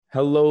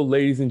Hello,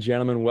 ladies and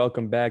gentlemen.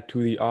 Welcome back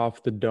to the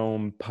Off the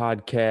Dome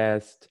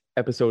podcast,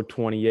 episode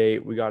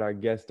 28. We got our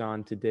guest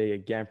on today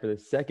again for the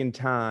second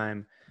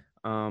time.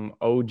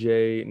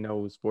 OJ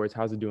knows sports.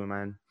 How's it doing,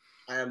 man?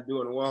 I am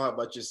doing well. How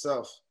about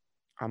yourself?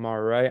 I'm all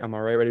right.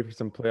 Ready for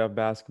some playoff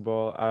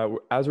basketball.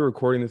 As we're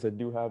recording this, I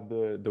do have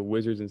the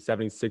Wizards and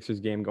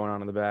 76ers game going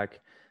on in the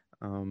back.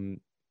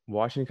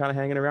 Washington kind of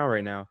hanging around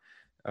right now.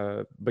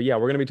 But yeah,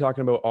 we're going to be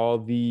talking about all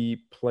the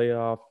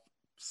playoff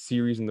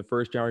series in the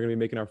first round. We're going to be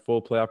making our full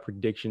playoff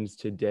predictions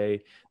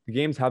today. The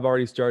games have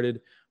already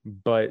started,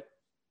 but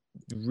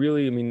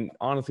really,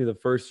 honestly, the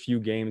first few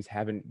games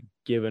haven't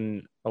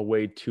given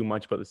away too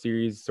much about the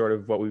series, sort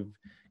of what we've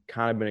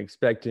kind of been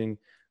expecting.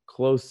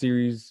 Close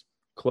series,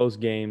 close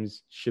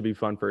games, should be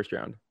fun first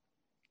round.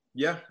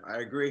 Yeah, I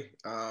agree.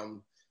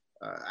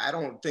 I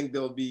don't think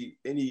there'll be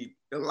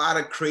a lot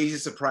of crazy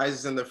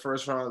surprises in the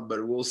first round,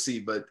 but we'll see.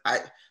 But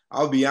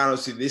I'll be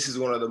honest with you, this is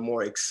one of the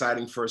more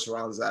exciting first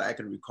rounds that I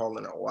can recall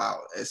in a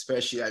while.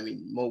 Especially,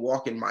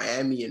 Milwaukee and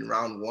Miami in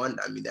round one.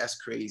 That's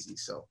crazy.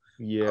 So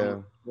Yeah, I'm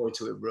looking forward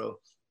to it, bro.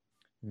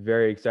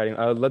 very exciting.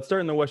 Let's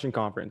start in the Western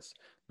Conference.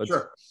 Let's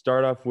Sure.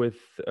 start off with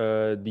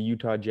the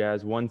Utah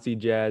Jazz, 1 seed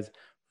Jazz,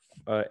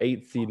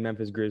 8 seed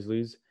Memphis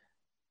Grizzlies.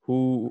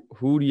 Who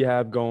do you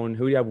have going?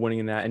 Who do you have winning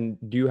in that? And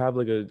do you have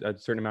like a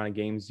certain amount of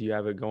games? Do you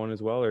have it going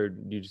as well, or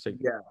do you just like?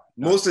 Yeah,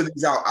 most of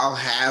these I'll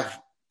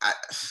have.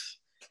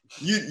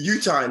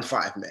 Utah in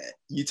 5, man.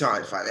 Utah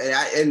in 5,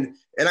 and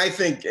I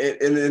think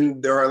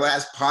in our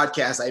last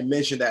podcast I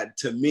mentioned that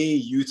to me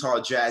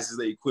Utah Jazz is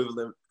the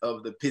equivalent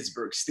of the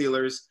Pittsburgh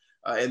Steelers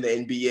in the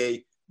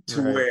NBA,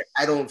 to Right. where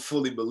I don't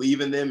fully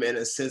believe in them. In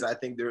a sense, I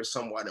think they're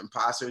somewhat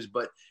imposters,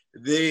 but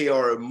they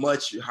are a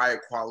much higher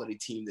quality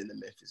team than the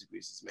Memphis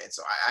Grizzlies, man.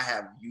 So I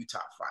have Utah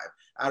 5.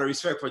 Out of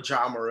respect for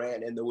Ja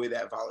Morant and the way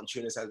that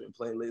Valanciunas has been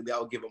playing lately,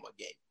 I'll give him a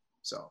game.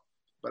 So,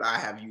 but I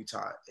have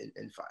Utah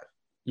in 5.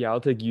 Yeah,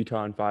 I'll take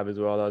Utah in 5 as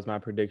well. That was my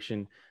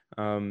prediction.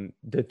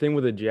 The thing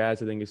with the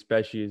Jazz, I think,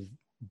 especially, is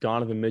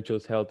Donovan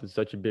Mitchell's health is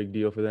such a big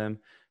deal for them.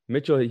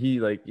 Mitchell,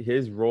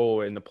 his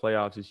role in the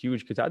playoffs is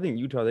huge because I think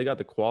Utah, they got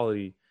the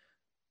quality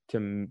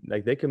to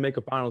they can make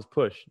a finals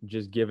push,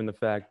 just given the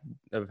fact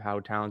of how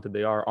talented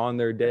they are. On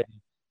their day,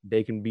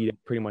 they can beat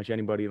pretty much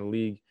anybody in the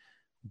league,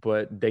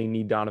 but they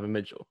need Donovan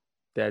Mitchell.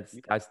 That's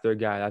their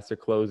guy. That's their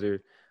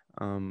closer.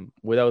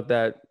 Without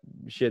that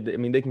shit,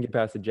 they can get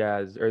past the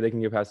Jazz or they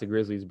can get past the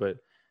Grizzlies, but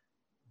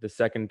the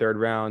second, third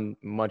round,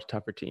 much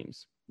tougher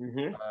teams.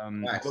 How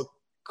Nice. about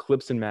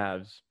Clips and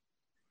Mavs?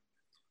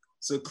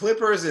 So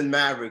Clippers and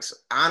Mavericks,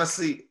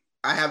 honestly,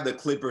 I have the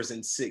Clippers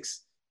in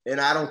 6. And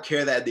I don't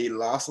care that they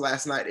lost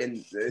last night.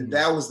 And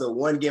that was the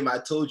one game I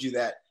told you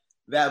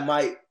that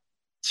might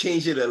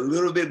change it a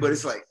little bit, but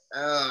it's like,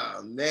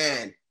 oh,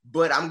 man.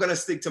 But I'm going to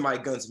stick to my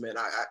guns, man.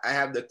 I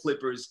have the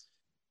Clippers.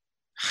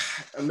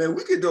 Man,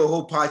 we could do a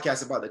whole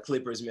podcast about the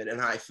Clippers, man, and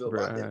how I feel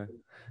about them.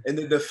 And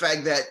the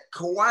fact that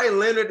Kawhi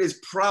Leonard is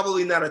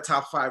probably not a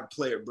top 5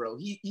 player, bro.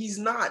 He's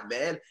not,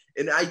 man.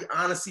 And I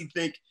honestly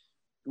think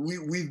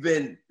we've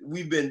been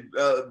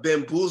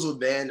bamboozled,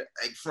 man,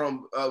 like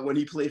from when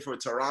he played for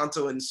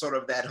Toronto and sort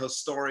of that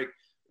historic,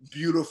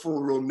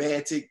 beautiful,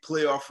 romantic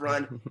playoff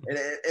run.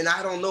 and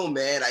I don't know,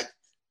 man. Like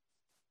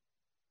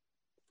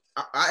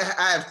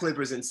I have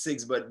Clippers in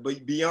 6, but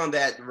beyond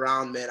that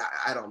round, man,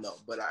 I don't know.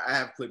 But I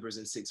have Clippers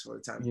in 6 for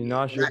the time You're being.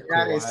 not sure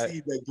I didn't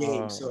see the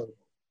game, so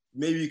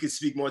maybe you could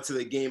speak more to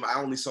the game. I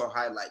only saw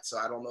highlights, so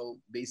I don't know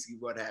basically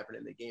what happened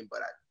in the game.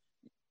 But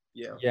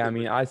Yeah,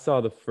 I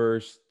saw the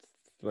first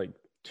like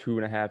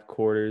 2.5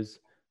 quarters.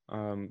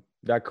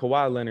 That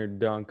Kawhi Leonard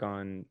dunk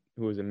on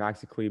who was it,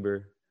 Maxi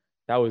Kleber,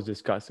 that was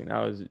disgusting. That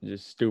was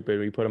just stupid.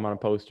 We put him on a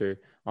poster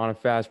on a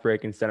fast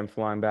break and sent him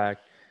flying back.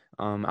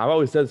 I've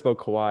always said this about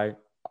Kawhi,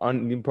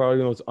 probably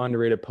the most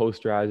underrated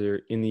posterizer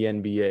in the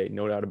NBA,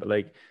 no doubt about it.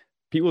 Like,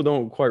 people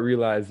don't quite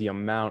realize the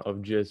amount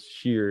of just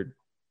sheer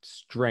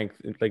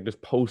strength, like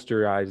just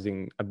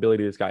posterizing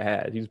ability this guy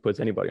has. He just puts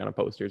anybody on a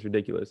poster. It's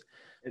ridiculous.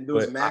 And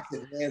those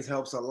massive hands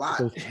helps a lot.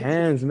 Those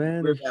hands,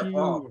 man, they're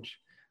huge.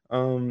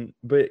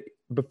 But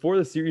before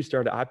the series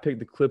started, I picked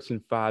the Clips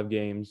in 5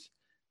 games.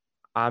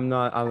 I'm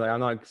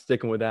not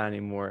sticking with that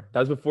anymore.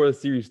 That was before the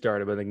series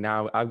started, but like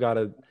now I've got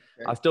to.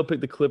 I still pick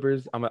the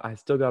Clippers. I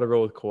still got to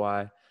roll with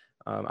Kawhi.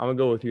 I'm gonna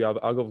go with you.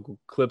 I'll go with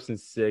Clips in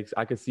 6.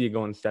 I could see it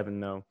going 7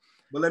 though.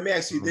 But let me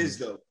ask you this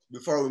though,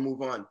 before we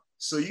move on.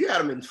 So you had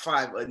them in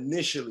 5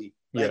 initially.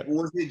 Like,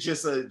 was it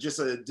just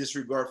a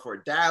disregard for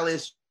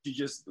Dallas?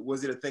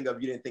 Was it a thing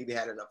of you didn't think they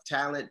had enough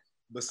talent?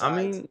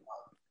 Besides,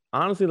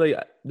 honestly, like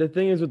the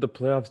thing is with the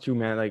playoffs too,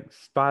 man. Like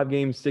 5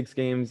 games, 6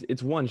 games,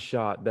 it's one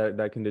shot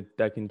that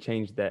can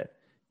change that.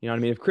 You know what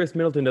I mean? If Chris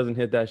Middleton doesn't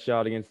hit that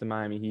shot against the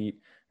Miami Heat,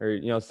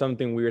 or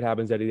something weird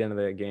happens at the end of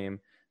that game,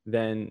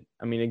 then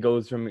it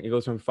goes from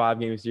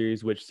 5-game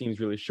series, which seems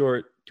really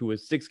short, to a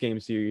 6-game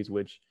series,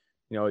 which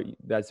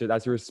that's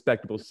a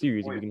respectable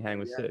series if you can hang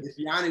with 6. If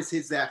Giannis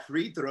hits that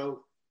free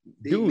throw,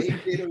 maybe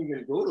they don't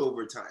even go to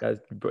overtime.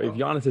 If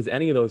Giannis hits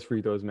any of those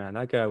free throws, man,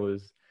 that guy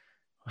was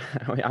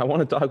I want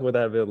to talk about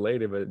that a bit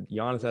later, but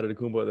Giannis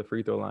Antetokounmpo at the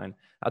free throw line,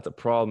 that's a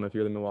problem if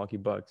you're the Milwaukee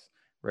Bucks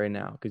right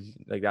now, because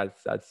like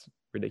that's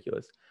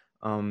ridiculous.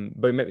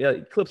 But yeah,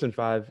 Clips in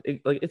 5,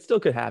 it still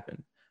could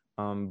happen.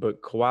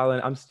 But Kawhi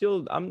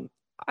Leonard,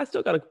 I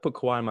still got to put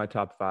Kawhi in my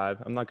top 5.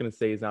 I'm not gonna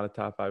say he's not a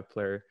top 5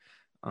 player.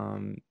 But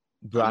I'm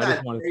I just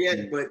not want there to yet,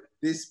 see. but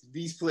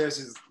these players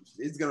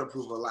is gonna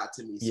prove a lot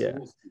to me. So Yeah,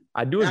 we'll see.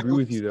 I do And I agree know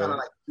with you he's kind of though.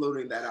 like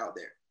floating that out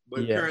there,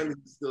 but Yeah, currently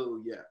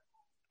still, yeah.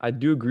 I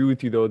do agree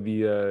with you though.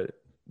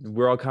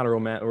 We're all kind of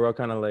we're all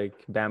kind of like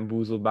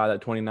bamboozled by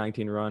that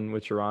 2019 run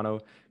with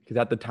Toronto, because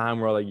at the time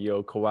we're all like,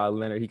 yo, Kawhi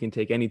Leonard, he can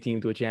take any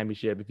team to a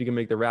championship. If he can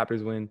make the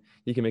Raptors win,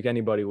 he can make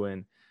anybody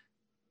win.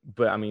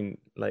 But I mean,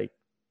 like,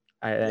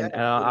 Yeah, and but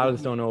I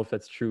just don't know if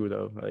that's true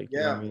though. Like, you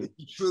know what I yeah, if mean?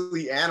 you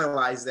truly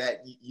analyze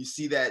that, you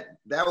see that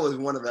that was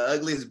one of the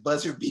ugliest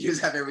buzzer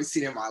beaters I've ever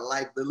seen in my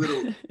life. The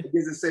little, it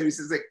gives a series,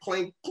 it's like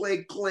clink,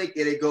 clink, clink,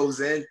 and it goes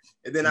in.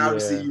 And then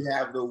obviously Yeah, you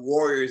have the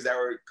Warriors that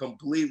were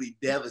completely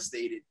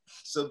devastated.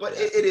 So, but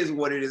yeah. it is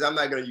what it is. I'm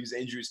not going to use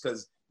injuries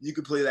because you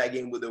could play that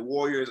game with the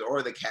Warriors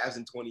or the Cavs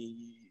in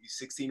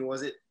 2016,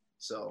 was it?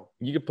 So,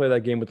 You could play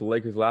that game with the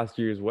Lakers last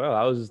year as well.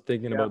 I was just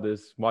thinking yeah. about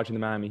this watching the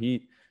Miami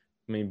Heat.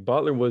 I mean,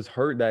 Butler was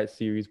hurt that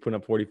series, putting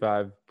up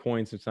 45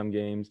 points in some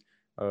games.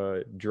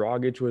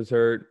 Dragic was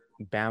hurt.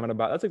 Bam and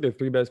about. That's like their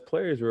 3 best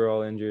players were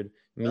all injured.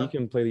 I mean, you Yeah.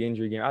 can play the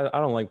injury game. I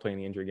don't like playing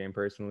the injury game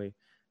personally.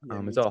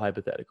 Yeah, It's me all too.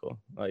 hypothetical.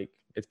 Like,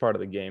 it's part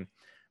of the game.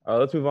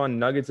 Let's move on.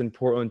 Nuggets and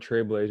Portland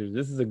Trailblazers.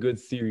 This is a good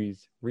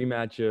series.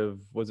 Rematch of,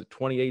 was it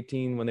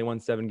 2018 when they won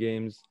 7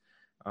 games?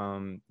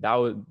 That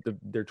was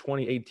their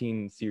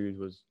 2018 series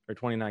was, or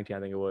 2019, I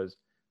think it was.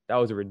 That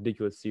was a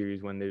ridiculous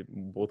series when they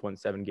both won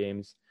 7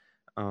 games.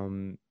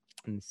 And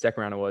the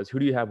second round it was. Who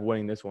do you have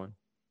winning this one?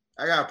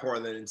 I got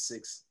Portland in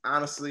 6.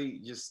 Honestly,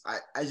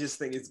 I just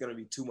think it's gonna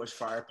be too much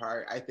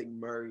firepower. I think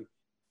Murray,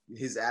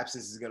 his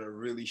absence is gonna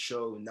really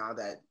show now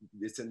that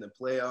it's in the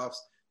playoffs.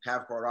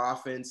 Half court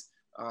offense,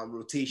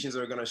 rotations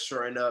are gonna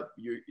shorten up.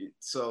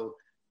 So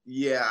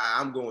yeah,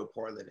 I'm going with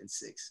Portland in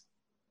 6.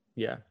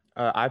 Yeah,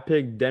 I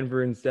picked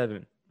Denver in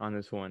 7 on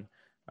this one.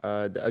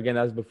 Again,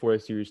 that's before the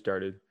series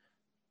started.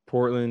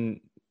 Portland,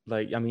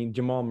 like, I mean,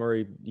 Jamal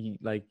Murray,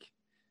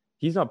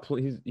 he's not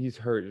he's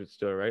hurt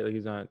still, right? Like,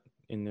 he's not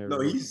in their No,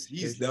 he's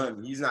rotation.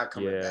 done. He's not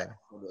coming back Yeah,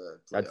 for the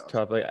that's playoffs.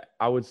 tough. Like,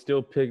 I would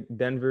still pick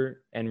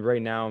Denver, and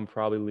right now I'm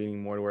probably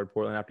leaning more toward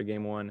Portland after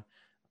game 1.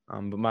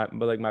 But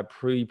my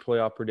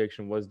pre-playoff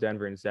prediction was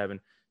Denver in 7.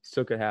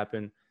 Still could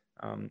happen.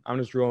 I'm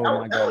just rolling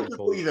with my That guy one could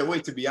go Nicole. either way,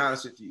 to be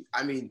honest with you.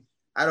 I mean,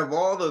 out of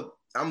all the,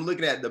 I'm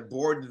looking at the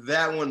board,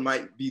 that one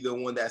might be the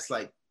one that's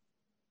like,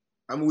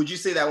 I mean, would you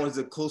say that one's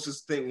the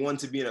closest one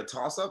to being a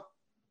toss up?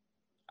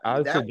 I I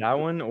mean, would say that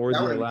one or that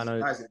the wouldn't be Atlanta.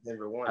 surprising if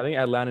Denver I won. think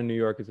Atlanta, New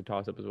York is a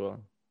toss-up as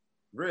well.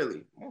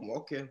 Really? Oh,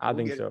 okay, I we'll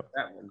think get into so.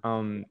 that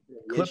one.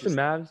 Clips and Interesting.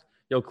 Mavs.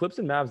 Yo, Clips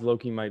and Mavs low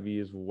key might be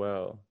as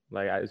well.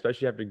 Like,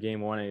 especially after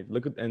game 1,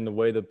 look at and the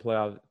way the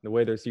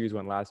way their series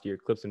went last year.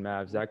 Clips and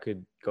Mavs, that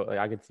could go. Like,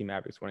 I could see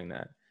Mavericks winning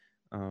that.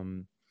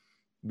 Um,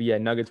 but yeah,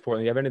 Nuggets,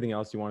 Portland. You have anything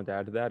else you wanted to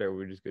add to that, or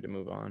we're just good to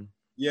move on?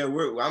 Yeah,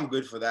 I'm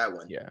good for that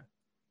one. Yeah.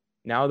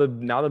 Now the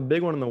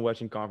big one in the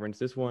Western Conference.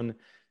 This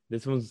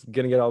one's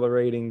gonna get all the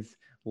ratings.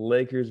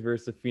 Lakers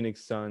versus the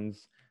Phoenix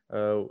Suns.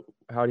 How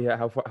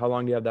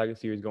long do you have that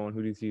series going?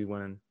 Who do you see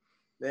winning?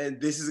 Man,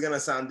 this is gonna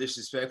sound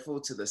disrespectful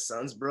to the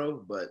Suns,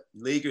 bro, but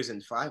Lakers in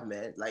 5,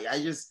 man. Like I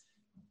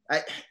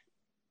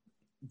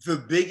the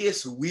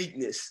biggest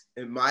weakness,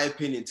 in my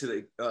opinion, to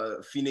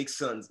the Phoenix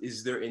Suns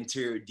is their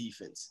interior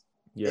defense.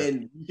 Yeah.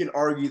 And you can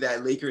argue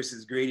that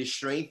Lakers' greatest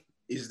strength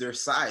is their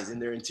size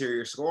and their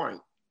interior scoring.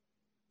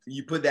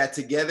 You put that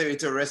together,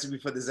 it's a recipe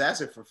for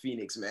disaster for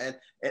Phoenix, man.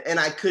 And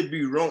I could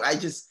be wrong.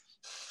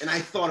 And I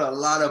thought a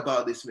lot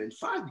about this, man.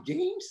 5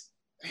 games?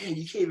 Man,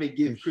 you can't even Too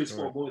give Chris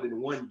Paul short. more than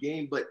 1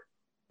 game, but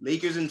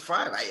Lakers in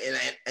 5.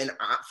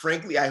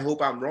 Frankly, I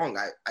hope I'm wrong.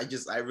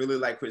 I really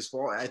like Chris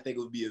Paul, and I think it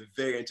would be a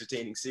very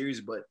entertaining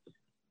series. But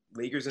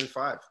Lakers in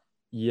 5.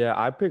 Yeah,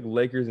 I picked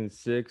Lakers in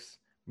 6,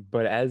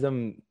 but as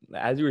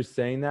you were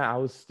saying that, I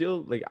was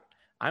still like,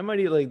 I might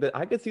like that.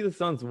 I could see the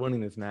Suns winning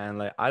this, man.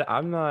 Like,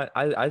 I'm not.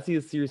 I see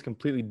the series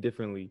completely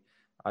differently,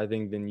 I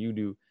think, than you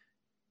do.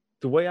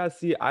 The way I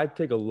see it, I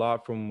take a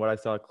lot from what I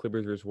saw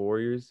Clippers versus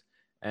Warriors,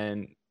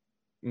 and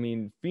I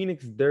mean,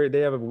 Phoenix, they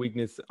have a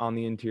weakness on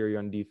the interior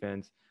on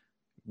defense.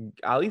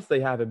 At least they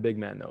have a big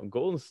man though.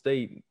 Golden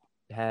State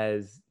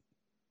has,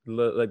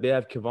 like, they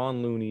have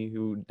Kevon Looney,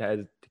 who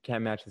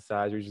can't match the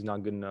size, or he's just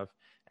not good enough,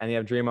 and they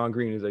have Draymond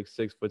Green, who's like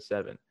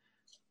 6'7".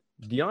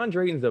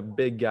 DeAndre Ayton's a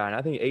big guy, and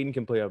I think Ayton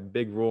can play a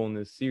big role in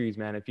this series,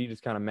 man, if he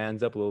just kind of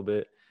mans up a little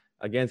bit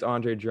against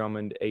Andre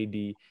Drummond, AD.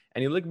 And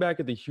you look back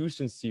at the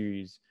Houston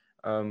series,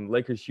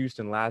 Lakers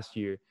Houston last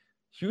year.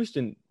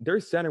 Houston, their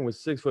center was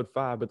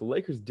 6'5", but the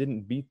Lakers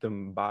didn't beat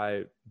them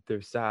by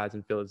their size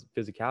and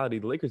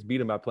physicality. The Lakers beat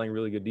them by playing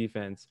really good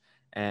defense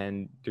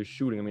and their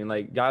shooting. I mean,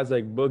 like, guys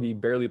like Boogie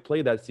barely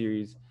played that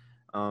series.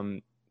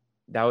 Um,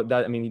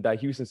 that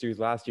Houston series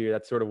last year,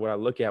 that's sort of what I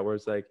look at, where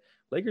it's like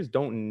Lakers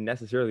don't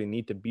necessarily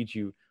need to beat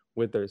you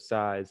with their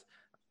size.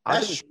 I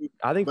That's think true.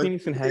 I think But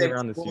Phoenix can hang they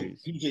around the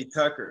exposed series. PJ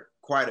Tucker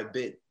quite a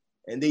bit,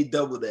 and they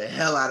doubled the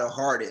hell out of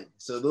Harden.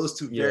 So those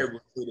two Yeah.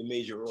 variables played a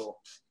major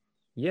role.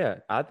 Yeah,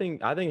 I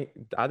think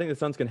the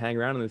Suns can hang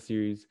around in the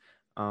series.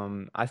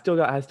 I still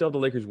have the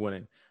Lakers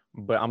winning,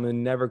 but I'm gonna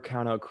never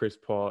count out Chris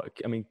Paul.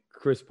 I mean,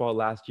 Chris Paul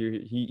last year,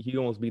 he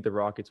almost beat the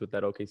Rockets with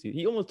that OKC.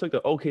 He almost took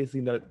the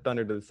OKC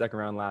Thunder to the second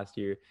round last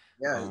year.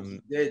 Yeah, he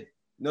did.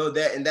 No,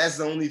 that's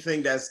the only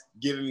thing that's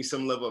giving me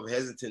some level of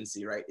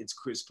hesitancy, right? It's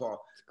Chris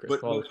Paul. Chris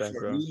But Paul effect,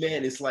 for bro. me,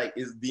 man, it's like,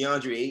 is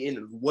DeAndre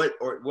Ayton, what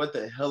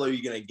the hell are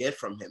you gonna get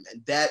from him?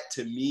 And that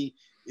to me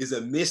is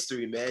a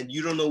mystery, man.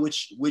 You don't know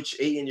which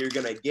Ayton you're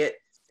gonna get,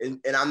 and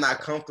I'm not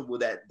comfortable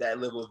with that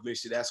level of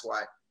mystery. That's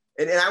why.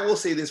 And I will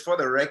say this for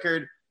the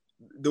record,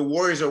 the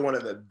Warriors are one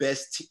of the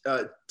best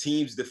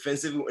teams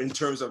defensively in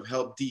terms of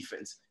help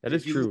defense. That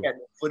is If you look true. at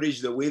the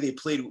footage, the way they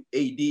played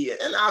AD,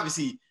 and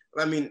obviously,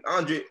 I mean,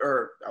 I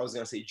was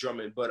gonna say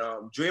Drummond, but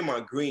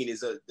Draymond Green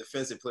is a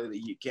defensive player of the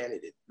year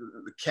candidate,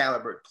 the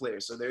caliber player.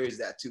 So there is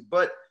that too.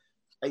 But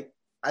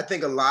I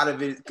think a lot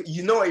of it,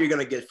 you know what you're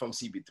gonna get from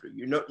CP3.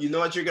 You know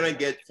what you're gonna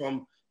get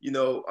from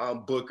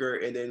Booker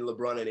and then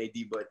LeBron and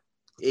AD. But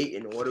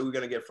Ayton, what are we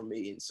gonna get from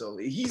Ayton? So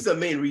he's the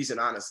main reason,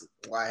 honestly,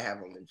 why I have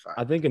him in 5.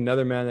 I think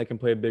another man that can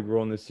play a big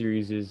role in this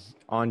series is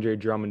Andre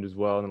Drummond as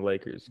well in the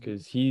Lakers,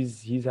 because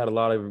he's had a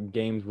lot of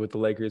games with the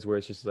Lakers where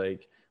it's just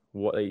like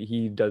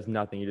he does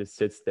nothing, he just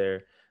sits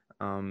there.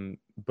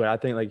 But I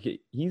think like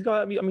he's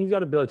got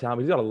a bit of talent,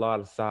 but he's got a lot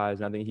of size,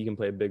 and I think he can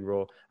play a big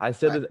role. I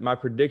said that my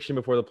prediction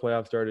before the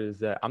playoffs started is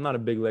that I'm not a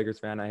big Lakers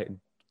fan. I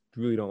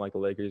really don't like the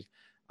Lakers.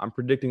 I'm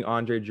predicting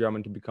Andre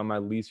Drummond to become my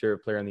least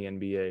favorite player in the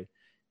NBA.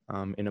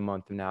 In a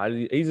month from now,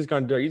 he's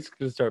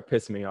gonna start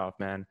pissing me off,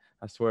 man.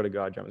 I swear to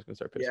God, Drummond's gonna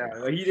start pissing me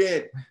off. Yeah, he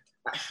did.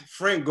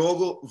 Frank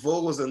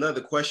Vogel's another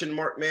question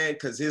mark, man,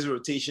 because his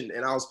rotation,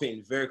 and I was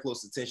paying very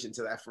close attention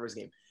to that first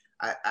game.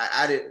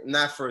 I did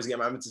not first game.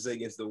 I meant to say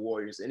against the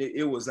Warriors, and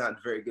it was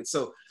not very good.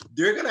 So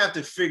they're gonna have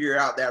to figure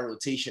out that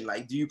rotation.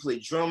 Like, do you play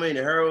Drummond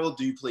and Harold?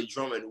 Do you play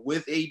Drummond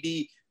with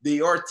AD? They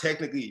are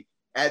technically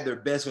at their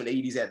best when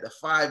AD's at the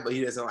 5, but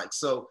he doesn't like.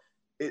 So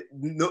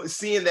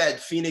seeing that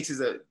Phoenix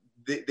is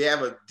they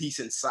have a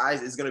decent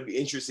size, it's gonna be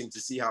interesting to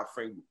see how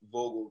Frank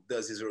Vogel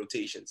does his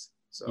rotations.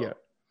 So yeah,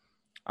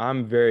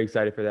 I'm very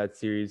excited for that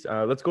series.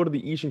 Let's go to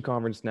the Eastern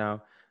Conference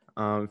now.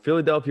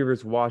 Philadelphia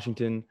versus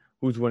Washington.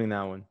 Who's winning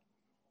that one?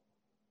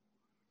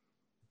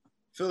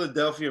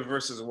 Philadelphia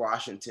versus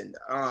Washington.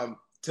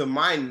 To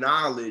my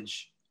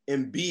knowledge,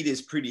 Embiid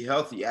is pretty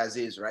healthy as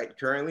is, right?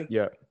 Currently.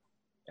 Yeah.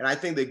 And I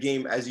think the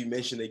game, as you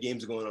mentioned, the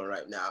game's going on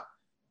right now.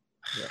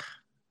 Yeah.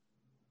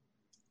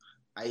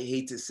 I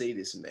hate to say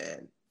this,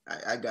 man.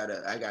 I got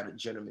a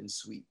gentleman's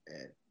sweep,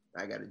 man.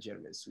 I got a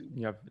gentleman's sweep.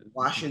 Yep.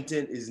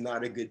 Washington is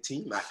not a good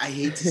team. I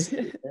hate to say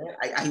it, man.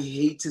 I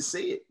hate to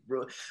say it,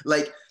 bro.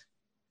 Like,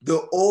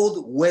 the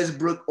old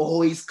Westbrook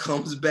always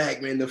comes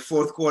back, man, the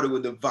fourth quarter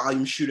with the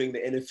volume shooting,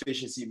 the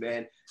inefficiency,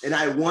 man. And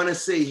I want to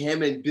say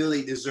him and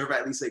Billy deserve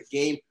at least a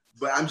game,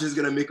 but I'm just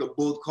going to make a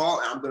bold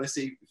call, and I'm going to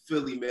say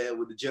Philly, man,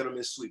 with the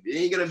gentleman's sweep. It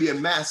ain't going to be a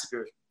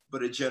massacre,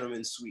 but a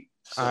gentleman's sweep.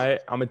 So,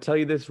 I'm going to tell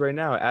you this right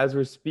now. As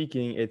we're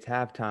speaking, it's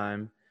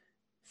halftime.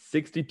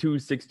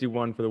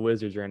 62-61 for the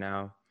Wizards right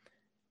now.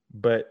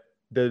 But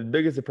the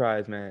biggest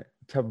surprise, man,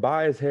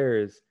 Tobias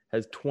Harris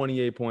has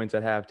 28 points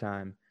at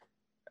halftime.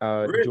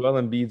 really?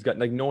 Joel Embiid's got,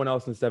 like, no one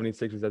else in the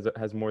 76ers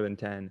has more than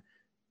 10.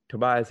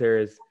 Tobias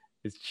Harris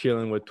is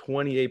chilling with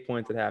 28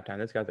 points at halftime.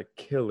 This guy's a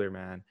killer,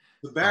 man.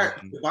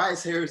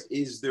 Tobias Harris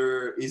is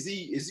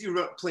he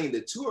playing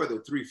the 2 or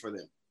the 3 for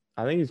them?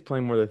 I think he's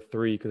playing more the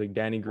 3 because, like,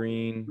 Danny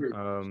Green.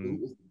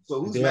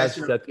 So who's they have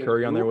Seth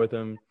Curry on there with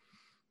him.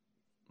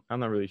 I'm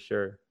not really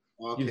sure.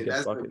 Okay,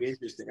 that's going to be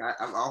interesting.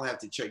 I'll have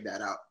to check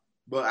that out.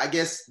 But I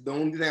guess the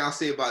only thing I'll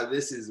say about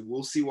this is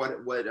we'll see what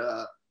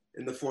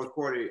in the fourth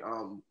quarter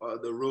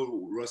the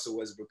real Russell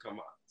Westbrook come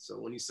out. So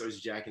when he starts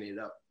jacking it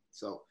up.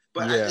 So,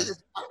 but yeah.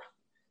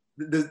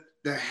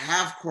 The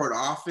half court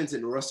offense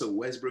in Russell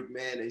Westbrook,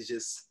 man, is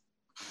just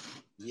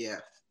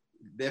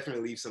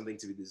definitely leaves something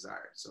to be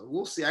desired. So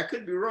we'll see. I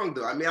could be wrong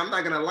though. I mean, I'm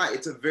not gonna lie.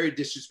 It's a very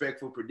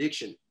disrespectful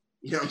prediction.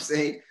 You know what I'm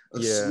saying?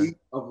 A sweep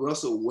of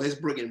Russell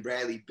Westbrook and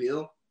Bradley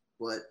Beal,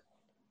 but.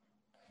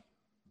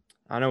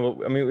 I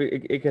know. I mean,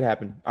 it could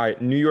happen. All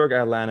right, New York,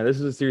 Atlanta. This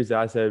is a series that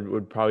I said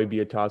would probably be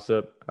a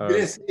toss-up. You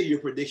didn't say your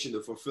prediction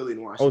though for Philly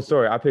and Washington. Oh,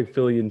 sorry. I picked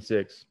Philly in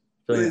 6.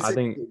 I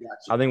think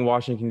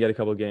Washington can get a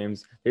couple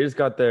games. They just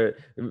got their.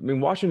 I mean,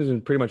 Washington's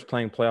been pretty much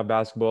playing playoff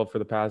basketball for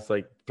the past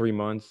like 3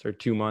 months or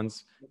 2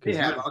 months. They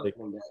have.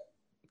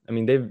 I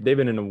mean, they've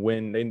been in a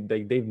win.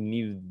 They've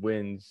needed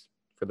wins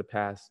for the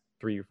past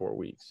 3 or 4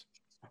 weeks.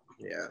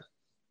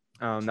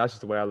 Yeah. That's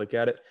just the way I look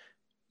at it.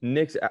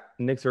 Knicks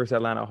versus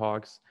Atlanta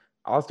Hawks.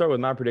 I'll start with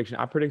my prediction.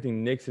 I'm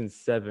predicting Knicks in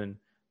 7,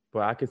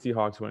 but I could see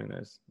Hawks winning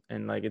this.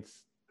 And like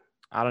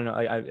I don't know.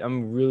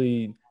 I'm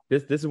really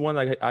this is one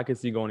that I could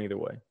see going either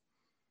way.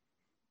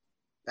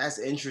 That's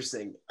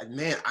interesting,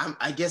 man.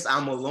 I guess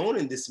I'm alone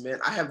in this, man.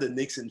 I have the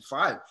Knicks in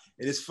 5,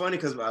 and it's funny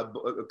because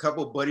a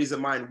couple of buddies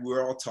of mine,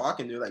 we're all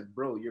talking. They're like,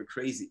 "Bro, you're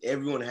crazy.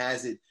 Everyone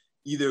has it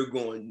either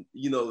going,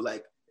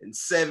 like in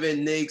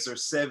 7 Knicks or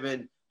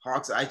 7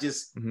 Hawks.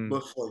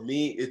 But for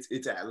me,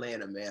 it's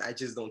Atlanta, man. I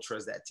just don't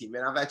trust that team,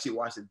 man. I've actually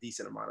watched a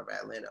decent amount of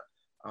Atlanta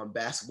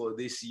basketball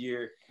this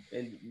year,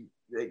 and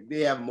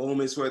they have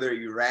moments where they're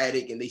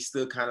erratic and they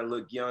still kind of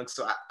look young.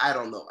 So I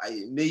don't know.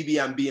 Maybe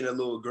I'm being a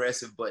little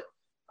aggressive, but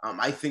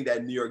I think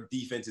that New York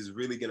defense is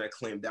really gonna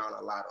clamp down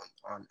a lot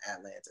on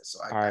Atlanta. So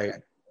All right.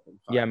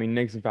 Yeah, I mean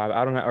Knicks in 5.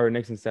 I don't have, or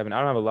Knicks in 7. I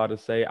don't have a lot to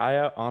say.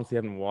 I honestly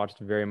haven't watched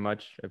very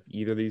much of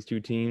either of these two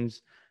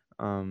teams.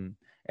 And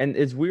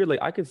it's weird.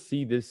 Like I could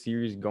see this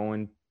series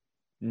going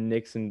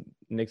Knicks and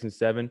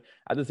 7.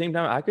 At the same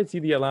time, I could see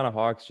the Atlanta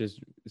Hawks just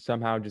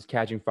somehow just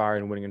catching fire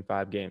and winning in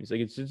 5 games.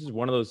 Like it's just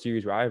one of those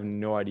series where I have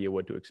no idea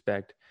what to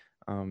expect.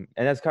 And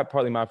that's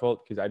partly my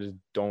fault because I just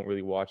don't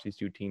really watch these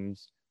two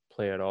teams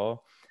play at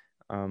all.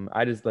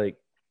 I just like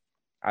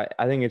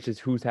I think it's just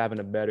who's having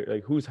a better,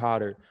 like who's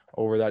hotter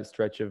over that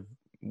stretch of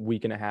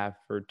week and a half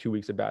or 2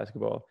 weeks of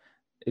basketball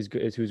is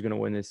who's going to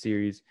win this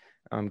series.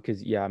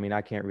 Because I mean,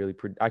 I can't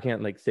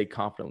like say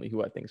confidently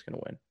who I think is going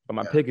to win, but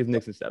my pick is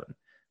Knicks in 7.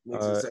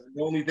 The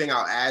only thing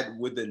I'll add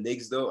with the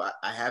Knicks, though,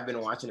 I have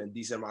been watching a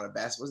decent amount of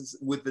basketball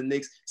with the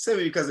Knicks,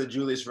 simply because of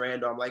Julius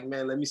Randle. I'm like,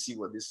 man, let me see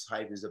what this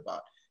hype is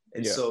about.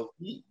 And so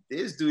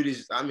this dude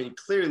is, I mean,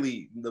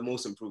 clearly the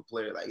most improved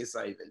player. Like, it's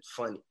not even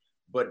funny.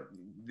 But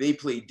they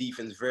play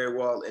defense very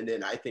well. And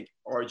then I think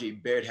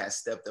RJ Barrett has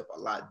stepped up a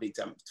lot big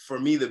time. For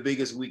me, the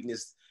biggest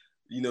weakness,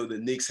 the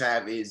Knicks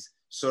have is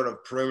sort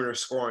of perimeter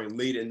scoring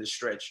late in the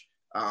stretch.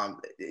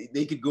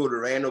 They could go to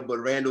Randle, but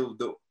Randle,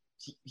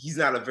 he's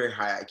not a very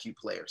high IQ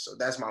player. So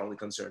that's my only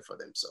concern for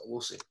them. So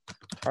we'll see.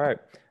 All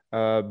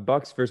right.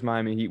 Bucks versus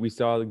Miami Heat. We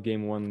saw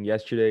game 1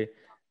 yesterday.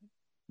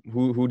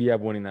 Who do you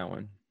have winning that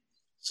one?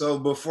 So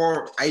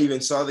before I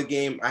even saw the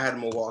game, I had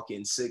Milwaukee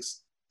in 6.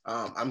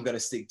 I'm going to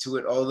stick to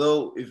it.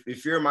 Although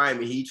if you're a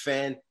Miami Heat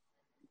fan,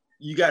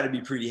 you got to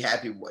be pretty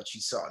happy with what you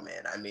saw,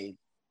 man. I mean,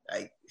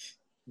 like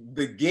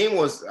the game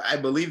was, I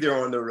believe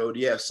they're on the road.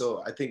 Yeah.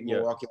 So I think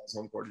Milwaukee has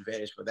home court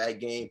advantage for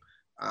that game.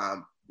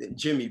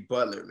 Jimmy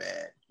Butler,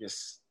 man,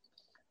 just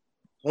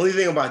only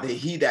thing about the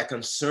Heat that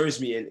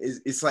concerns me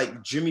is it's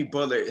like Jimmy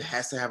Butler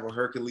has to have a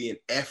Herculean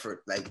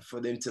effort, like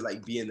for them to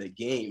like be in the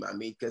game. I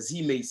mean, because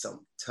he made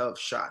some tough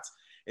shots.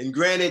 And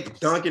granted,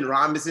 Duncan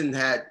Robinson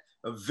had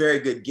a very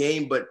good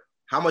game, but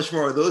how much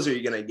more of those are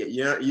you gonna get?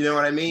 You know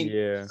what I mean?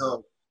 Yeah.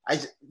 So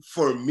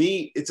for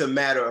me, it's a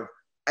matter of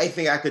I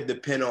think I could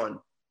depend on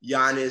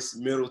Giannis,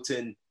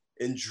 Middleton,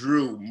 and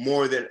Drew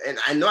more than, and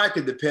I know I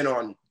could depend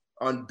on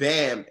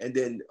Bam and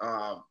then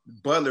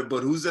Butler,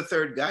 but who's the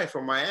third guy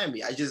from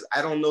Miami?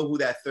 I don't know who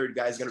that third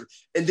guy is gonna be,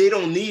 and they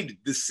don't need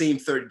the same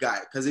third guy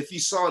because if you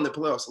saw in the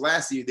playoffs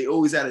last year, they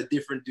always had a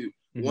different dude.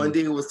 Mm-hmm. One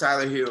day it was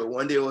Tyler Hero,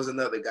 one day it was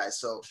another guy.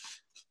 So.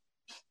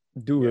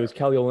 Dude, it was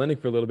Kelly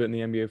Olynyk for a little bit in the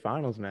NBA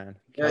Finals, man.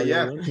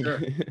 Yeah, sure.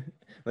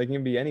 Like he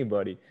can be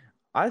anybody.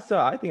 I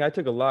think I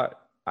took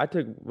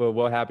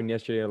what happened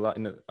yesterday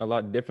a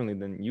lot differently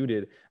than you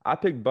did. I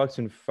picked Bucks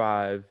in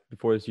 5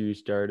 before the series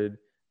started.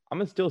 I'm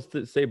gonna still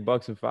say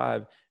Bucks in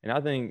 5, and I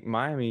think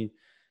Miami.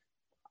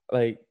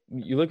 Like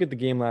you look at the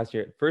game last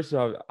year. First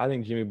off, I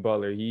think Jimmy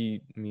Butler.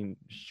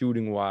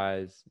 Shooting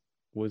wise,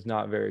 was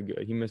not very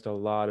good. He missed a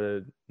lot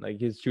of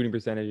his shooting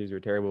percentages were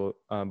terrible.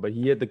 But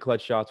he hit the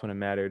clutch shots when it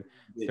mattered.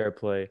 Yeah. Fair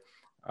play.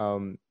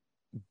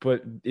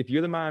 But if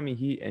you're the Miami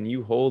Heat and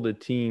you hold a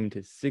team to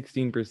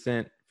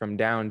 16% from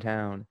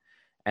downtown,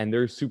 and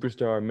their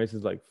superstar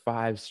misses like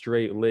 5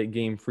 straight late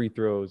game free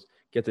throws,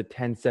 gets a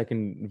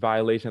 10-second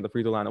violation at the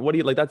free throw line. What do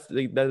you like?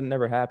 That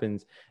never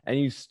happens, and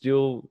you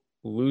still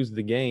lose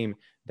the game.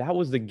 That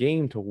was the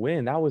game to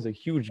win. That was a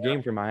huge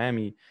game for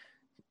Miami,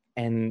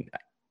 and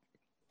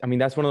I mean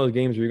that's one of those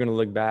games where you're going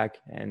to look back,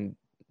 and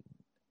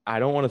I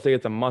don't want to say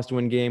it's a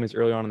must-win game. It's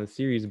early on in the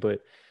series,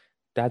 but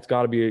that's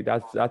got to be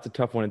that's a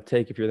tough one to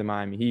take if you're the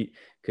Miami Heat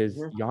because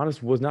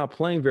Giannis was not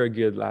playing very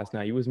good last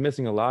night. He was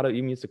missing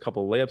he missed a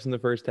couple of layups in the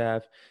first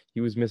half. He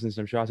was missing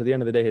some shots. At the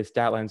end of the day, his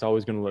stat line's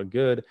always going to look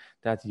good.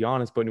 That's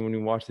Giannis. But when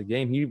you watch the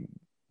game, he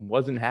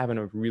wasn't having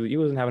an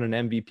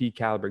MVP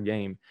caliber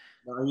game.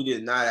 No, he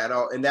did not at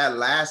all. And that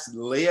last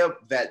layup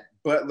that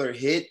Butler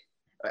hit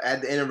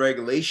at the end of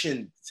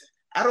regulation,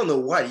 I don't know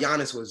what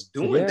Giannis was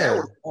doing. Yeah. That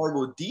was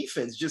horrible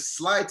defense. Just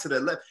slide to the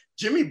left.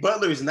 Jimmy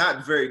Butler is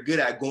not very good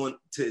at going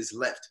to his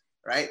left,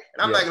 right?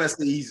 And I'm not gonna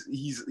say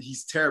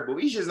he's terrible.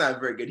 He's just not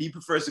very good. He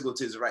prefers to go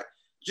to his right.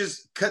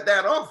 Just cut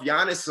that off,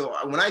 Giannis. So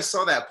when I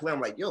saw that play, I'm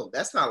like, yo,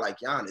 that's not like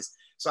Giannis.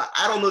 So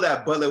I don't know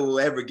that Butler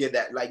will ever get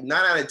that. Like 9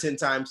 out of 10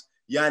 times,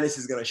 Giannis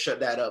is gonna shut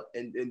that up,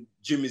 and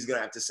Jimmy's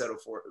gonna have to settle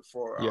for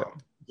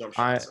jump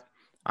shots.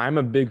 I'm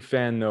a big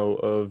fan though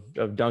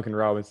of Duncan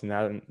Robinson.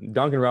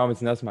 Duncan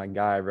Robinson, that's my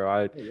guy,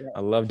 bro. I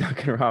love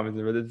Duncan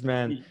Robinson, but this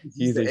man,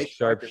 he's a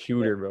sharp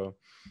shooter, bro.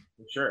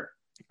 For sure.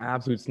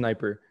 Absolute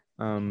sniper.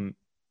 All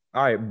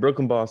right,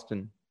 Brooklyn,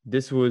 Boston.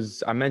 This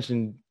was I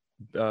mentioned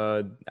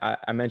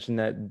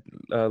that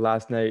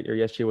last night or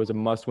yesterday was a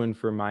must-win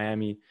for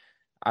Miami.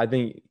 I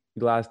think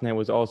last night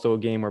was also a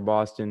game where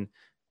Boston,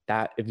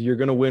 that if you're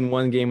gonna win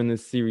one game in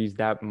this series,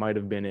 that might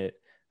have been it.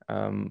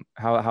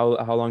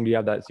 How long do you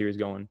have that series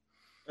going?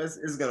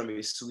 It's gonna be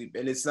a sweep,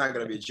 and it's not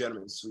gonna be a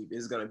gentleman's sweep.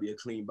 It's gonna be a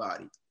clean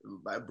body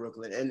by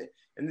Brooklyn.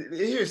 And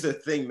here's the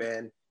thing,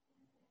 man.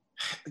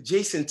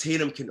 Jason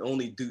Tatum can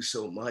only do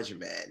so much,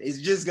 man. It's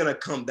just gonna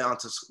come down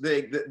to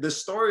the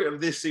story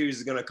of this series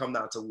is gonna come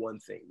down to one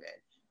thing, man.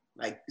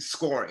 Like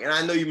scoring. And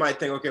I know you might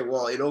think, okay,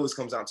 well, it always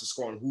comes down to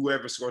scoring.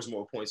 Whoever scores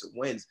more points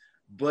wins.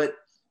 But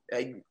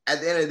like, at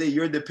the end of the day,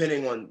 you're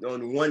depending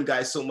on one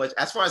guy so much.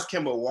 As far as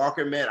Kemba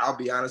Walker, man, I'll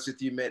be honest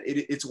with you, man.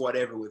 It's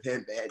whatever with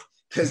him, man,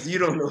 because you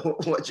don't know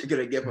what you're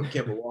gonna get from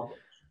Kemba Walker.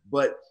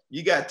 But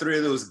you got three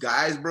of those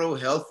guys, bro,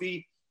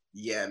 healthy.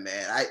 Yeah,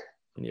 man.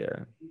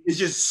 Yeah. It's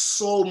just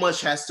so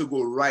much has to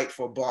go right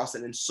for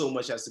Boston, and so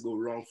much has to go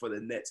wrong for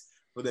the Nets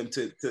for them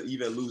to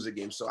even lose a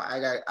game. So I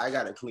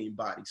got a clean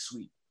body,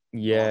 sweet.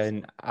 Yeah,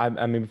 Boston. and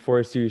I mean before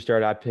the series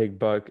started, I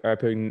picked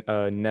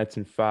Nets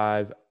in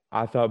 5.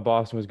 I thought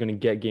Boston was going to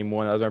get game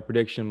 1. That was my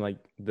prediction. Like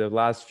the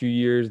last few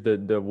years,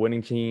 the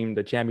winning team,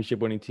 the championship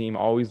winning team,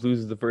 always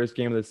loses the first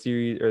game of the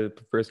series or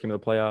the first game of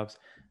the playoffs.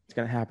 It's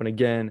going to happen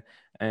again.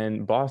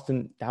 And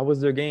Boston, that was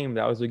their game.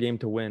 That was their game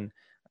to win.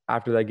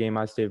 After that game,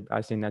 I stayed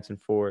Nets in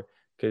 4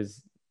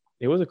 because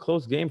it was a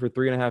close game for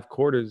 3.5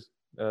 quarters.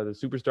 The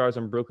superstars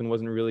on Brooklyn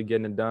wasn't really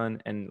getting it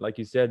done. And like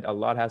you said, a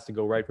lot has to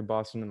go right for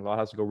Boston and a lot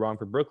has to go wrong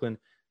for Brooklyn.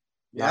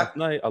 Yeah. Last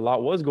night, a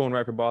lot was going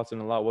right for Boston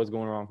and a lot was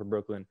going wrong for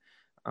Brooklyn.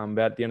 But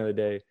at the end of the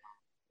day,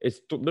 it's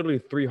literally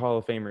 3 Hall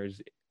of Famers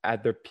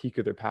at their peak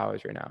of their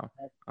powers right now.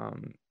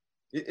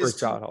 It's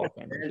too Hall of much,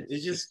 Famers. man.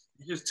 It's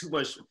just too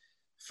much.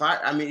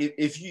 I mean,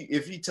 if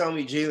you tell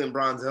me Jaylen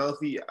Brown's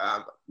healthy,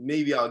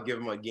 maybe I'll give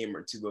him a game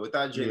or two. But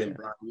without Jaylen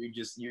Brown,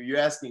 you're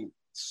asking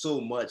so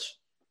much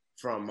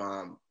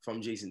from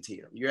Jason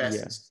Tatum. You're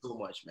asking so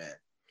much, man.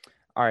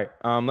 All right,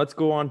 let's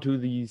go on to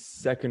the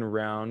second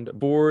round.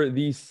 For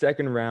the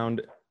second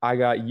round, I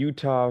got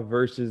Utah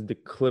versus the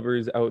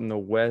Clippers out in the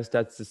West.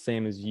 That's the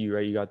same as you,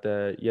 right? You had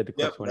the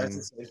Clippers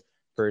winning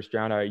first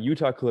round. All right,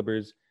 Utah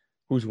Clippers.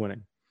 Who's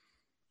winning?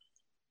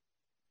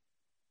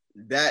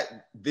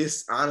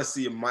 This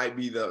honestly might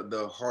be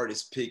the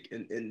hardest pick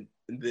in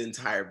the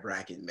entire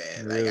bracket,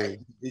 man. Really? Like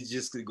it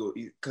just could go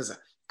because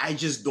I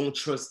just don't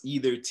trust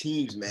either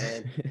teams,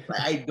 man.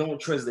 Like I don't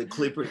trust the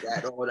Clippers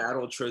at all. I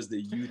don't trust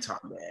the Utah,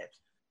 man.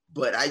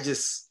 But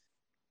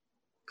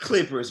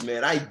Clippers,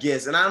 man, I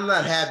guess, and I'm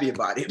not happy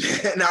about it,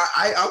 man. Now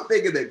I'm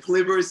thinking the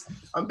Clippers.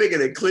 I'm picking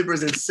the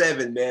Clippers in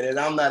 7, man, and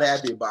I'm not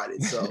happy about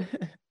it. So,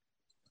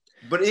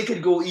 but it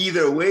could go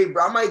either way.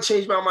 But I might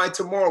change my mind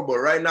tomorrow. But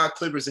right now,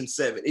 Clippers in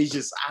 7. It's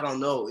just I don't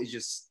know. It's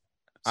just.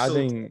 I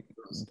think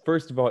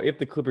first of all, if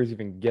the Clippers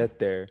even get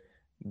there,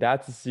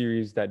 that's a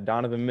series that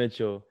Donovan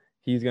Mitchell.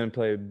 He's going to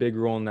play a big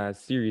role in that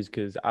series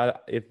because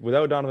if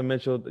without Donovan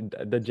Mitchell,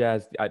 the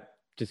Jazz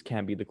just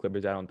can't beat the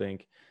Clippers. I don't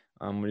think.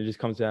 When it just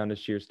comes down to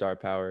sheer star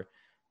power.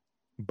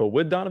 But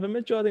with Donovan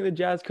Mitchell, I think the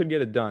Jazz could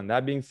get it done.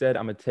 That being said,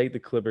 I'm gonna take the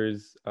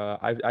Clippers.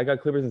 I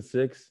got Clippers in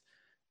 6.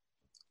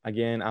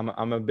 Again,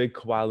 I'm a big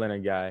Kawhi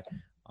Leonard guy.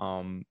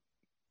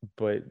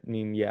 But I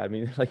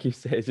mean, like you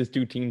said, it's just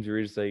 2 teams where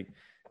it's like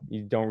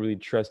you don't really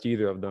trust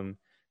either of them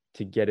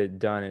to get it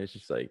done. And it's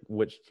just like,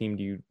 which team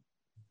do you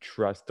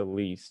trust the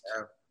least?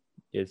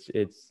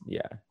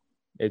 Yeah.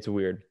 It's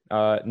weird.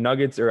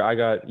 Nuggets, or I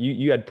got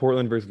you had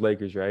Portland versus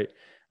Lakers, right?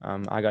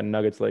 I got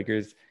Nuggets,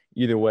 Lakers.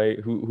 Either way,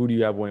 who do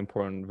you have winning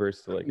Portland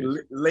versus the Lakers?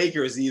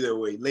 Lakers either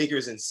way.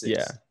 Lakers in 6.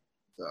 Yeah.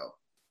 So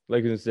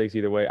Lakers in 6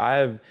 either way.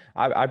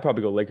 I'd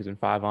probably go Lakers in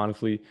 5,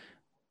 honestly,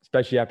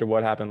 especially after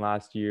what happened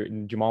last year.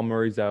 Jamal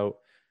Murray's out.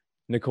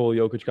 Nikola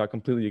Jokic got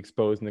completely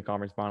exposed in the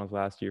conference finals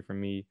last year for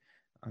me.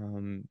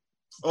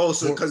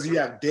 So because you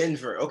have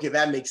Denver. Okay,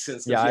 that makes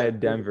sense. Yeah, I had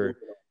Denver.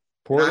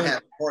 Portland. I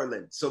have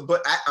Portland. So,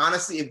 but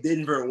honestly, if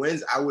Denver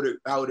wins, I would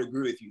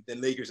agree with you. Then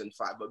Lakers in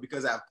 5. But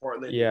because I have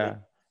Portland. Yeah.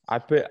 I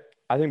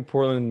think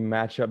Portland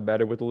match up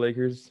better with the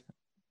Lakers.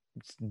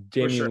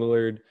 Damian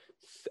Lillard,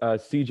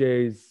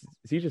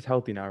 CJ's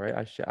healthy now,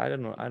 right? I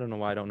don't know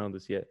why I don't know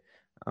this yet.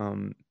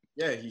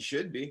 Yeah, he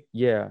should be.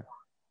 Yeah.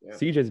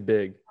 CJ's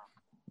big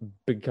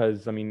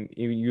because I mean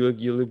you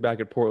look back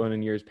at Portland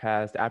in years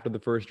past. After the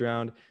first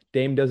round,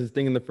 Dame does his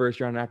thing in the first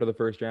round. After the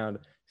first round,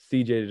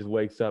 CJ just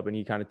wakes up and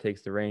he kind of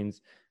takes the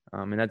reins.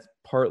 And that's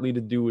partly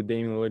to do with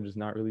Damian Lillard just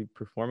not really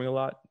performing a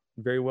lot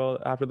very well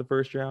after the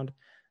first round.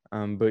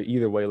 But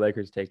either way,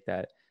 Lakers take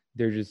that.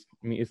 They're just,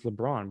 I mean, it's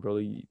LeBron, bro.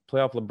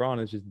 Playoff LeBron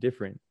is just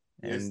different.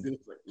 And it's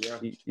different, yeah.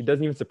 It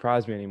doesn't even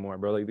surprise me anymore,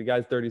 bro. Like the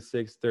guy's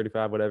 36,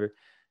 35, whatever.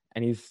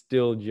 And he's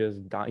still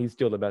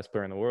the best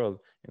player in the world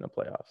in the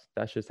playoffs.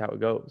 That's just how it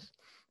goes.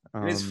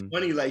 And it's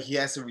funny, like he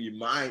has to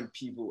remind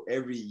people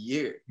every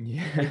year.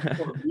 Yeah. Like,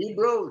 for me,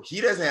 bro,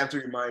 he doesn't have to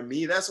remind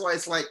me. That's why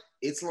it's like,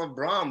 it's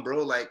LeBron,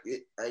 bro.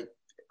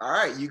 All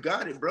right, you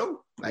got it, bro.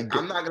 Like,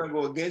 I'm not gonna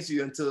go against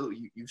you until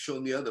you show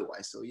me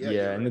otherwise. So yeah.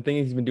 Yeah, and the thing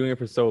is, he's been doing it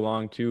for so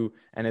long too,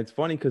 and it's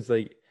funny because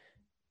like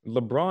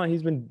LeBron,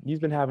 he's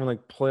been having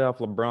like playoff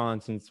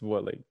LeBron since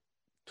what, like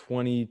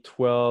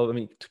 2012. I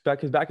mean,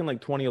 back in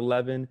like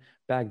 2011.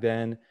 Back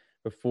then,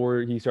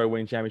 before he started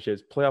winning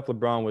championships, playoff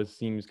LeBron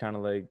seems kind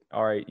of like,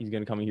 all right, he's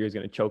going to come in here, he's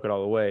going to choke it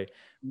all the way.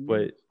 Mhm.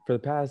 But for the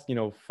past,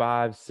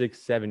 5,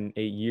 6, 7,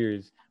 8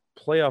 years,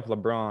 playoff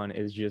LeBron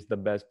is just the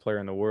best player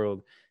in the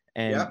world.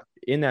 And Yep.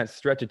 in that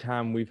stretch of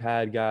time, we've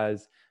had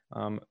guys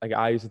like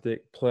I used to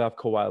think playoff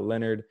Kawhi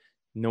Leonard,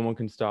 no one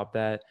can stop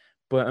that.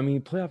 But I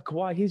mean, playoff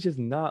Kawhi, he's just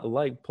not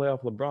like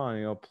playoff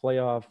LeBron.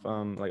 Playoff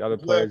like other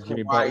Player players,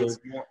 Jimmy Kawhi Butler. is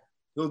more.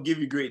 He'll give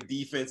you great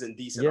defense and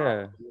decent Yeah,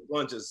 offense.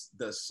 LeBron just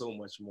does so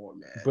much more,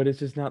 man. but it's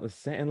just not the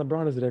same. And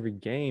LeBron does it every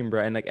game,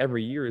 bro, and like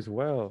every year as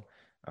well.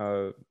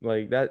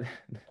 Like that.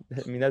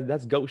 I mean,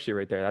 that's GOAT shit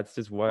right there. That's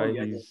just Oh why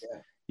yeah, yeah, yeah.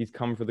 he's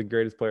coming for the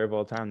greatest player of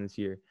all time this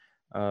year.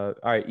 All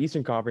right,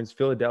 Eastern Conference,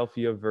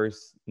 Philadelphia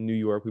versus New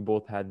York. We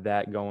both had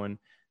that going.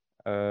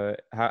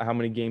 How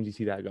many games do you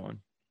see that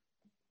going?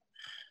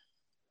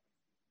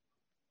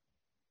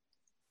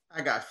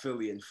 I got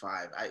Philly in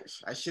 5.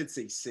 I should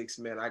say 6,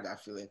 man. I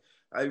got Philly.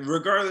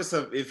 Regardless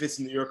of if it's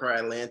New York or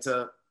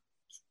Atlanta,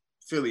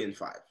 Philly in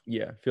 5.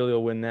 Yeah, Philly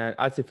will win that.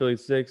 I'd say Philly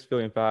 6,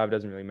 Philly in 5.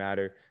 Doesn't really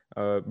matter.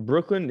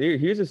 Brooklyn.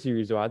 Here's a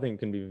series though I think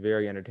can be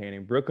very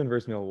entertaining. Brooklyn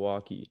versus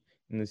Milwaukee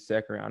in the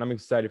second round. I'm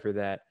excited for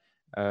that.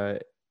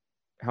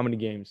 How many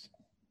games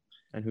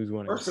and who's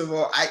winning? First of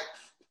all,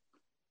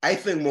 I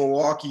think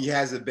Milwaukee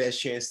has the best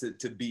chance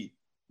to beat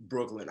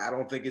Brooklyn. I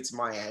don't think it's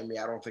Miami.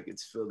 I don't think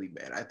it's Philly,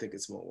 man. I think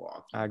it's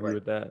Milwaukee. I agree But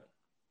with that.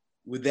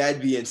 with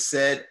that being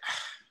said,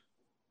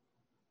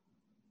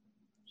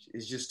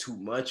 it's just too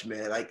much,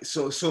 man. Like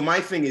so my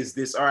thing is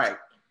this. All right,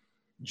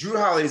 Drew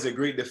Holiday is a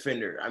great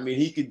defender. I mean,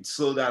 he could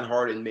slow down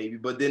Harden maybe,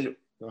 but then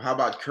how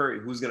about Curry?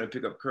 Who's gonna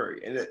pick up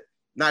Curry? And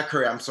not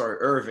Curry, I'm sorry,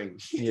 Irving.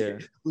 Yeah.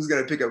 Who's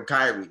gonna pick up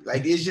Kyrie?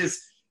 Like it's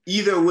just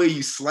either way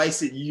you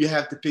slice it, you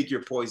have to pick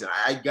your poison.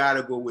 I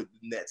gotta go with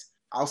the Nets.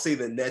 I'll say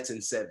the Nets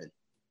in 7.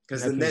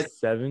 Because the Nets in Nets,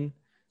 7.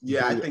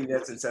 yeah, I Dude, think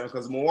Nets in 7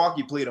 because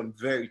Milwaukee played them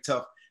very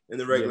tough in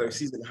the regular yeah.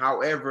 season.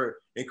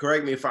 However, and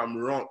correct me if I'm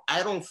wrong,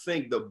 I don't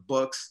think the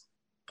Bucks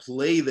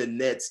play the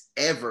Nets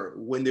ever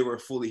when they were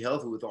fully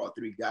healthy with all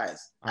 3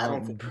 guys. I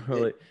don't think they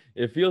Bro, did.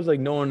 it feels like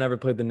no one ever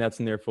played the Nets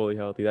and they're fully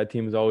healthy. That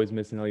team is always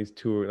missing at least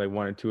two or like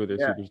one or two of their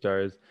Yeah,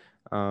 superstars.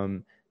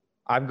 Um,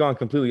 I've gone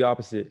completely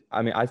opposite.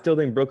 I mean, I still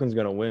think Brooklyn's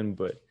gonna win,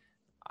 but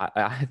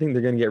I think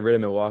they're gonna get rid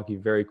of Milwaukee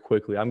very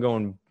quickly. I'm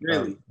going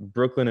really.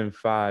 Brooklyn in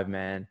 5,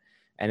 man.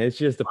 And it's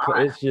just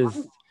it's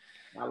just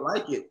I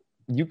like it.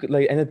 you could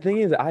like, and the thing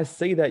is, I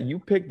say that you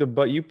pick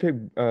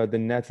the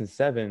Nets in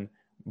 7,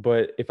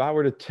 but if I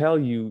were to tell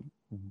you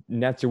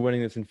Nets are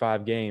winning this in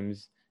 5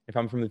 games, if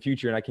I'm from the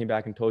future and I came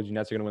back and told you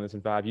Nets are going to win this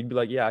in 5, you'd be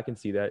like, yeah, I can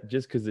see that,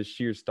 just because the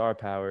sheer star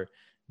power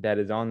that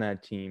is on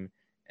that team.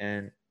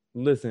 And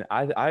listen,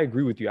 I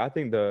agree with you. I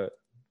think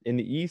in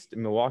the East,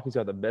 Milwaukee's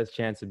got the best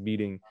chance of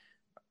beating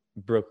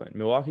Brooklyn.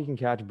 Milwaukee can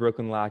catch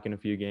Brooklyn lack in a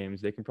few games.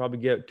 They can probably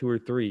get 2 or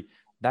 3.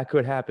 That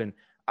could happen.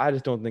 I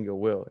just don't think it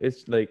will.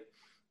 It's like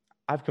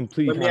I've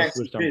completely Let me kind of ask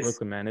you switched on this: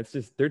 Brooklyn, man. It's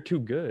just they're too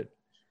good.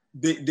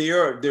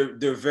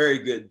 they're very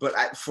good,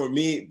 but for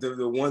me,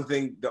 the one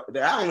thing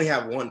that I only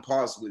have one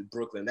pause with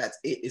Brooklyn. That's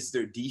it. Is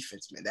their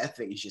defense, man. That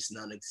thing is just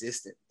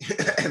non-existent.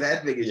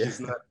 That thing is Yeah.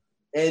 just not.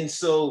 And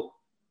so,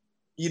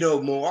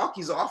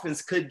 Milwaukee's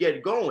offense could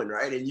get going,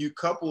 right? And you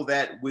couple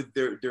that with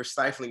their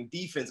stifling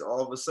defense,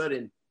 all of a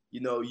sudden,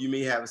 you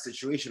may have a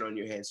situation on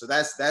your hands. So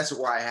that's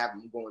why I have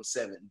them going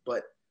 7.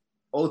 But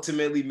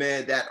ultimately,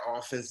 man, that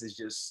offense is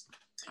just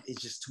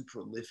too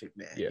prolific,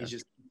 man. Yeah. It's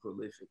just too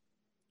prolific.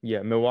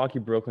 Yeah, Milwaukee,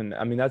 Brooklyn.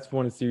 I mean, that's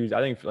one series.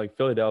 I think like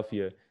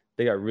Philadelphia,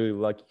 they got really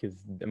lucky because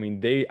I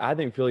mean, I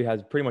think Philly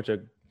has pretty much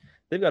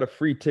they've got a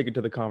free ticket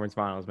to the conference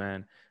finals,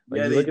 man. Like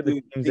Yeah, you they look at the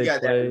do. teams They they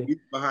got that play, leave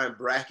behind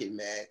bracket,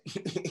 man.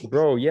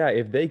 bro. Yeah,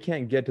 if they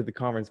can't get to the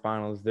conference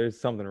finals, there's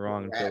something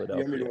wrong in You know, I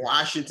Philadelphia. mean,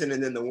 Washington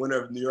and then the winner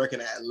of New York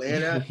and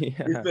Atlanta. It's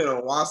Yeah, been a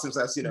while since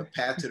I've seen a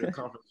path to the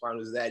conference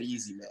finals that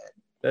easy, man.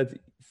 that's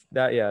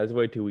that. Yeah, it's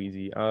way too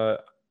easy.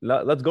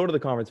 Let's go to the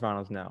conference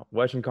finals now.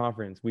 Western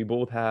Conference. We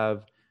both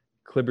have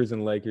Clippers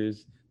and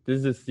Lakers. This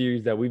is a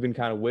series that we've been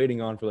kind of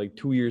waiting on for like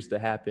 2 years to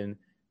happen.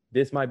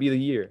 This might be the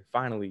year,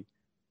 finally,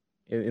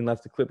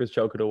 unless the Clippers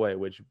choke it away,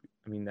 which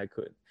I mean that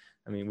could.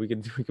 I mean we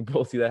could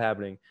both see that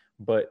happening.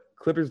 But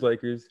Clippers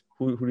Lakers,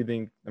 who do you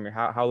think? I mean,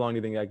 how long do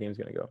you think that game's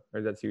gonna go, or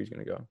is that series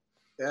gonna go?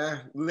 Yeah,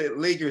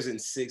 Lakers in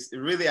 6.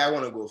 Really, I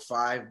want to go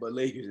 5, but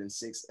Lakers in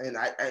 6. And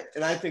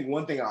I think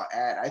one thing I'll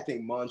add, I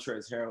think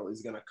Montrezl Harrell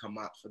is gonna come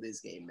out for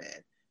this game,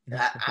 man.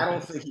 I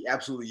don't think he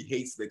absolutely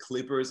hates the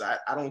Clippers. I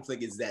don't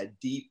think it's that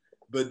deep,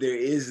 but there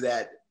is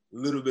that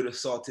little bit of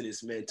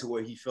saltiness, man, to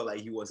where he felt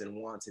like he wasn't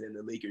wanted, and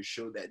the Lakers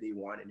showed that they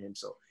wanted him.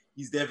 So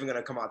he's definitely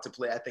gonna come out to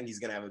play. I think he's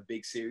gonna have a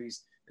big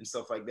series and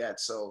stuff like that.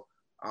 So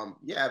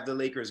yeah, if the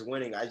Lakers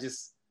winning,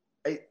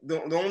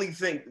 the only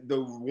thing,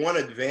 the one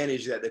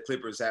advantage that the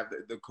Clippers have,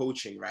 the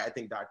coaching, right? I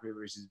think Doc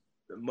Rivers is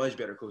a much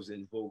better coach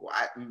than Vogel.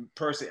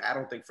 Personally, I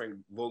don't think Frank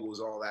Vogel is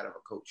all that of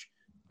a coach.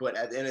 But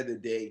at the end of the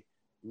day,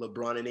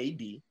 LeBron and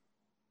AD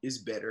is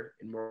better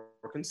and more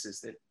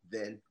consistent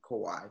than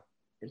Kawhi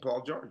and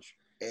Paul George.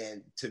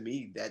 And to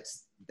me,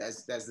 that's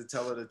the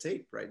tell of the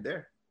tape right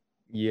there.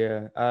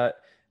 Yeah.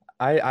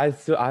 I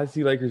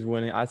see Lakers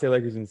winning. I say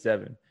Lakers in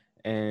 7.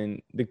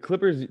 And the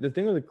Clippers, the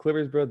thing with the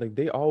Clippers, bro, like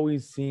they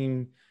always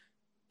seem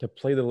to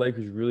play the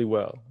Lakers really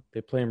well.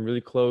 They play them really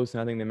close,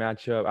 and I think they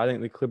match up. I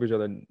think the Clippers are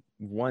the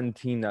one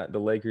team that the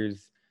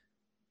Lakers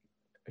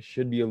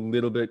should be a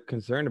little bit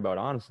concerned about,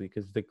 honestly,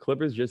 because the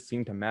Clippers just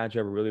seem to match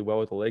up really well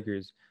with the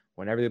Lakers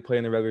whenever they play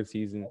in the regular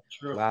season.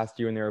 True. Last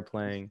year when they were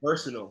playing,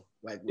 personal,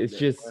 like it's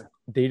just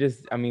they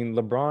just. I mean,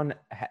 LeBron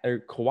or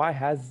Kawhi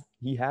has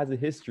a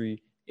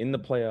history in the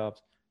playoffs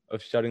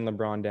of shutting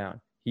LeBron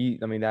down.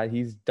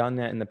 He's done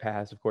that in the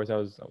past. Of course, that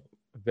was a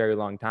very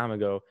long time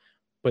ago,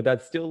 but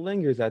that still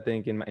lingers, I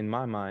think, in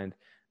my mind.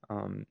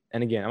 And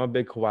again, I'm a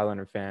big Kawhi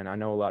Leonard fan. I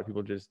know a lot of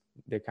people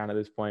they're kind of at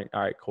this point, all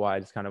right,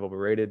 Kawhi is kind of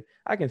overrated.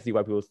 I can see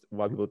why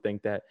people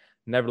think that.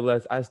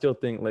 Nevertheless, I still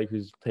think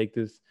Lakers take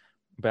this,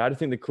 but I just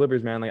think the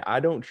Clippers, man, like I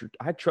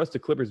trust the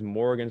Clippers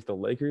more against the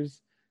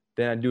Lakers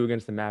than I do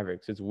against the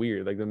Mavericks. It's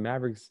weird. Like the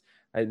Mavericks,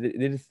 they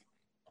just,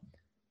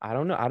 I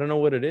don't know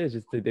what it is.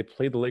 Just they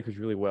play the Lakers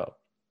really well.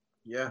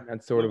 Yeah, and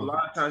that's sort of a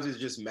lot of times it's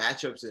just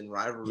matchups and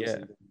rivalries. Yeah.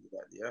 And things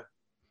like that. Yeah.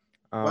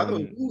 By the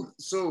way,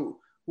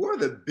 who are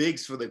the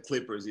bigs for the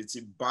Clippers? It's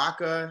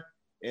Ibaka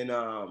and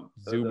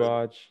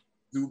Zubac.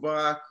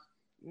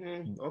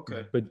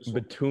 Okay. But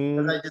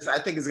Batum. I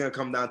think it's gonna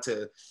come down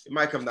to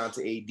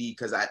AD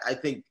because I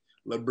think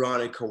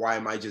LeBron and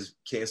Kawhi might just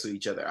cancel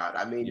each other out.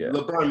 I mean,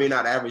 LeBron may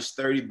not average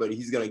 30, but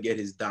he's gonna get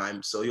his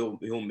dime, so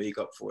he'll make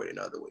up for it in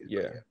other ways.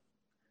 Yeah.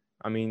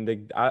 I mean,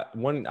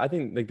 I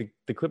think like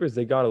the Clippers,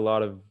 they got a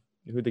lot of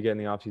who they get in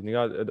the offseason. They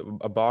got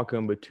Ibaka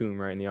and Batum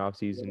right in the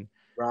offseason.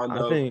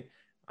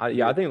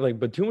 I think like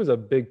Batum was a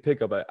big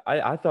pickup.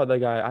 I thought that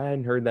guy, I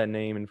hadn't heard that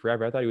name in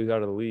forever. I thought he was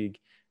out of the league.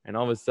 And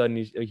all of a sudden,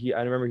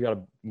 I remember he got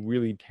a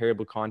really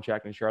terrible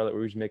contract in Charlotte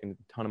where he was making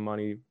a ton of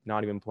money,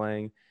 not even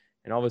playing.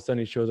 And all of a sudden,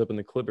 he shows up in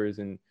the Clippers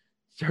and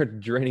starts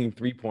draining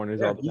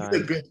 3-pointers all the time.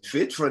 He's a good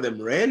fit for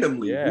them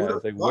randomly. Yeah,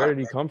 it's like, where did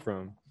he come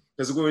from?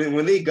 Because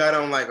when they got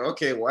him, like,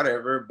 okay,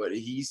 whatever. But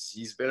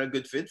he's been a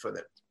good fit for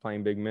them.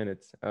 Playing big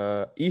minutes.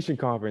 Eastern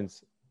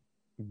Conference,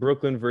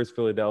 Brooklyn versus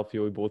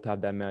Philadelphia. We both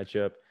have that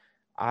matchup.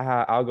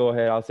 I'll go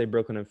ahead. I'll say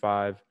Brooklyn in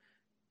 5.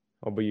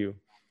 What about you?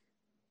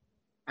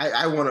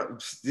 I want to.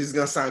 This is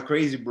gonna sound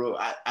crazy, bro.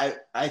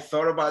 I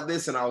thought about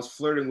this and I was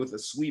flirting with a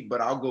sweep,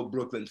 but I'll go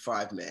Brooklyn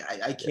 5, man.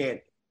 I can't.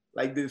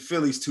 Like the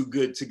Philly's too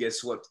good to get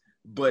swept.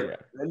 But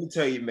let me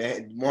tell you,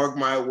 man. Mark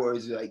my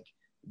words. Like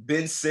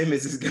Ben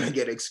Simmons is gonna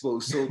get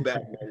exposed so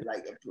bad, man.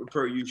 Like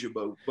per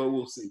usual, but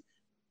we'll see.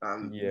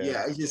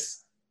 I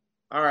just.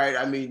 All right,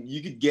 I mean,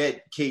 you could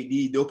get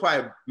KD. They'll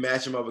probably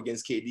match him up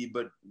against KD,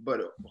 but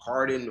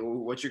Harden or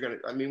what you're gonna.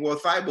 I mean, well,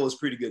 Thibault is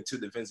pretty good too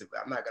defensively.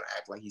 I'm not gonna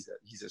act like he's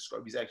a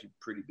scrub. He's actually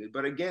pretty good.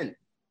 But again,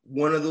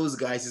 one of those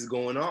guys is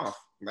going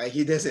off. Like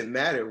it doesn't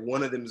matter.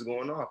 One of them is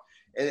going off.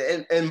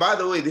 And by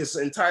the way, this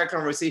entire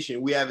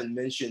conversation we haven't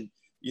mentioned,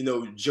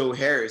 Joe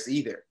Harris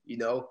either. And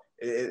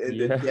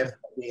the depth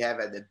they have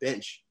at the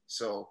bench.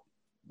 So,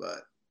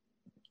 but.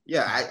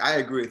 Yeah, I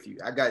agree with you.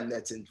 I got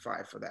Nets in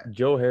 5 for that.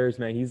 Joe Harris,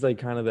 man, he's like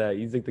kind of that.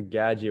 He's like the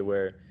gadget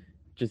where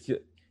just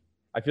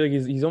I feel like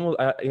he's almost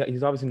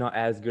he's obviously not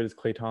as good as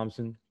Klay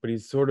Thompson, but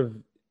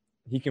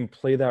he can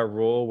play that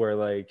role where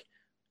like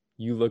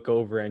you look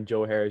over and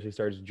Joe Harris just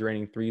starts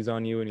draining threes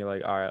on you, and you're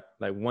like, all right,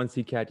 like once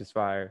he catches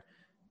fire,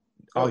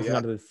 obviously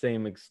not to the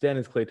same extent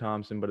as Klay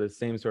Thompson, but the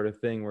same sort of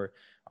thing where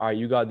all right,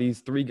 you got these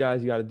 3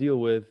 guys you got to deal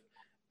with.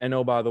 And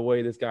oh, by the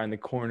way, this guy in the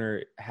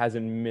corner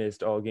hasn't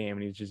missed all game,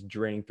 and he's just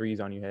draining threes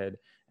on your head,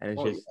 and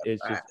it just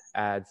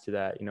adds to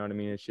that. You know what I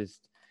mean? It's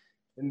just.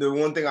 And the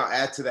one thing I'll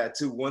add to that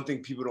too, one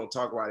thing people don't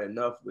talk about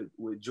enough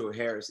with Joe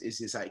Harris is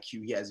his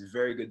IQ. He has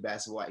very good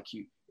basketball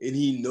IQ, and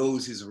he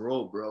knows his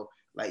role, bro.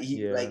 Like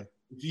like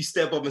if you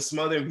step up and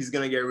smother him, he's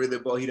gonna get rid of the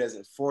ball. He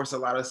doesn't force a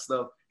lot of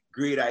stuff.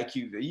 Great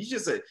IQ. He's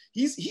just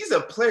he's a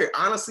player.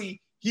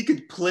 Honestly, he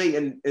could play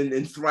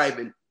and thrive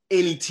in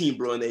any team,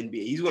 bro, in the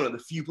NBA. He's one of the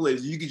few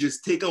players you could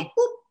just take him,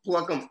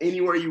 pluck him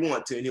anywhere you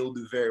want to, and he'll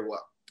do very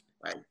well.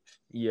 Right?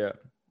 Yeah,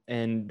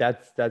 and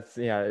that's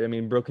I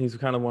mean, Brooklyn. He's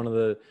kind of one of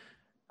the.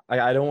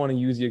 I don't want to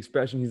use the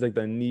expression. He's like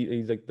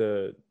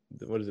the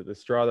what is it? The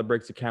straw that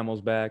breaks the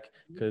camel's back,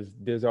 because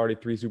there's already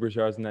 3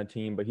 superstars in that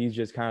team. But he's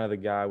just kind of the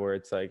guy where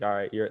it's like, all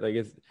right, you're like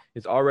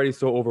it's already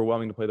so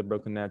overwhelming to play the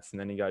Brooklyn Nets, and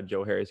then you got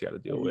Joe Harris you got to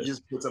deal with. He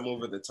just puts him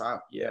over the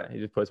top. Yeah, he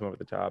just puts him over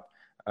the top.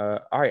 All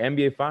right,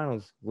 NBA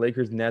Finals,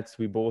 Lakers Nets.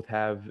 We both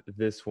have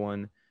this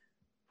one.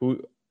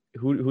 Who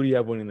do you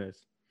have winning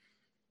this?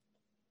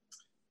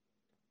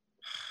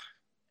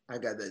 I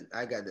got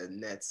the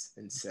Nets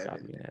in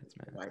 7. Nets,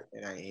 man.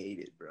 And I hate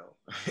it, bro.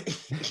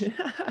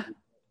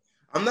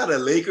 I'm not a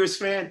Lakers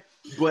fan,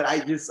 but I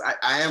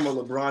am a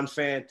LeBron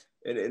fan,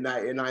 and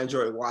I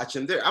enjoy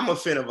watching. I'm a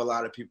fan of a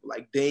lot of people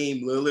like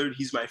Dame Lillard.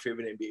 He's my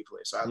favorite NBA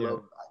player, so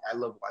I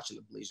love watching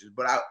the Blazers.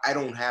 But I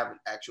don't have an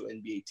actual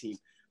NBA team.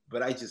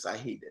 But I hate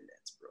the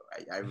Nets, bro.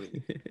 I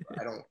really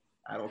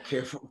I don't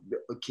care for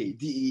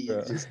KD,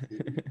 just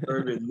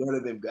Irvin, none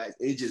of them guys.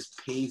 It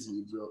just pains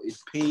me, bro. It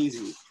pains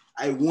me.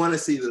 I want to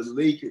say the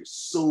Lakers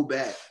so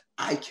bad.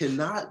 I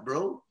cannot,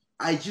 bro.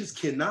 I just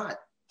cannot.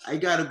 I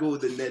gotta go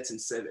with the Nets in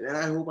 7, and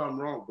I hope I'm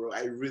wrong, bro.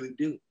 I really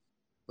do.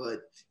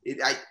 But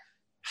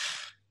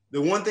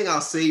the one thing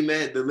I'll say,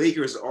 man, the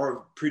Lakers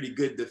are pretty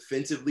good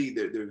defensively.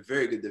 They're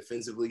very good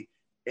defensively,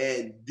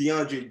 and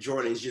DeAndre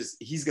Jordan is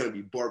he's gonna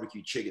be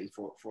barbecue chicken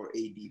for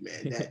AD,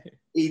 man. That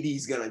AD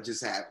is gonna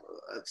just have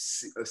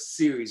a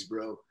series,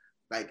 bro,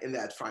 like in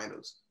that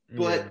finals.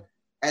 But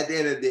at the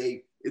end of the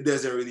day, it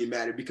doesn't really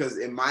matter because,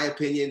 in my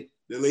opinion,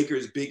 the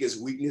Lakers'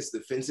 biggest weakness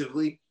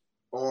defensively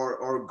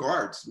are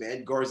guards,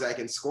 man. Guards that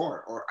can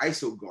score, or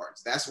ISO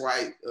guards. That's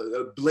why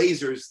a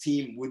Blazers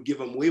team would give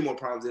them way more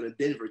problems than a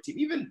Denver team.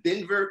 Even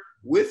Denver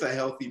with a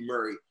healthy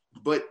Murray.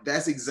 But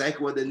that's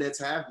exactly what the Nets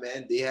have,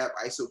 man. They have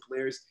ISO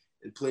players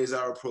and players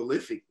that are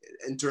prolific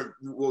in terms,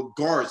 well,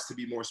 guards to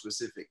be more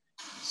specific.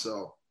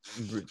 So,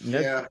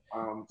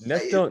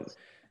 Nets don't.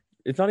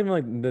 It's not even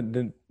like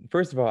the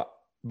first of all.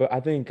 But I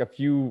think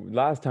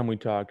last time we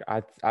talked,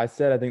 I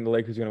said I think the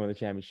Lakers are gonna win the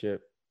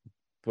championship.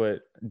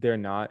 But they're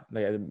not.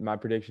 Like my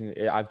prediction,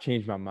 I've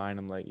changed my mind.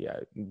 I'm like,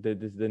 yeah,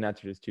 the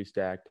Nets are just too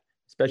stacked,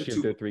 especially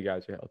if their 3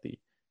 guys are healthy.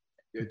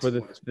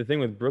 But the thing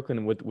with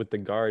Brooklyn with the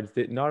guards,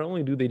 that not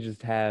only do they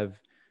just have,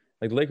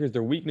 like the Lakers,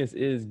 their weakness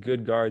is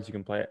good guards who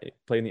can play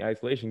in the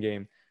isolation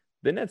game.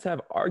 The Nets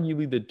have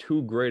arguably the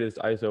 2 greatest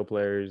ISO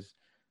players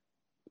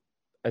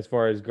as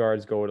far as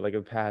guards go, like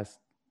the past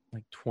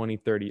like 20,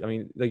 30. I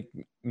mean, like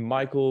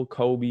Michael,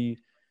 Kobe,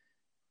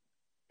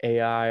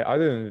 AI,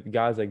 other than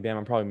guys like them,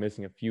 I'm probably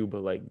missing a few,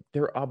 but like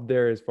they're up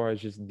there as far as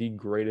just the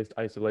greatest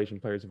isolation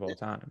players of all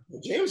time.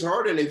 James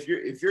Harden,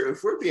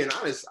 if we're being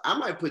honest, I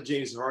might put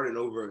James Harden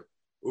over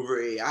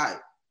AI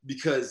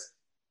because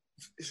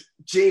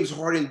James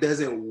Harden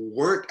doesn't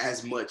work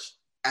as much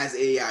as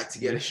AI to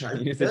get a shot.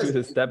 You said he was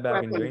a step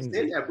back and drains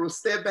it. That, bro.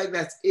 Step back,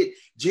 that's it.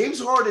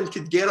 James Harden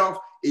could get off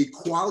a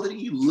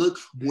quality look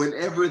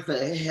whenever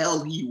the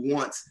hell he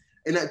wants.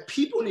 And that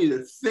people need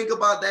to think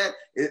about that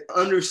and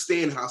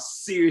understand how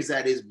serious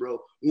that is, bro.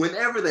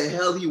 Whenever the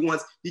hell he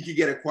wants, he could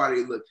get a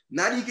quality look.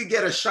 Not he could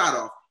get a shot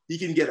off. He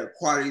can get a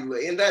quality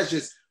look. And that's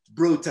just,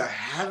 bro, to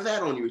have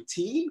that on your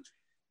team.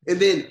 And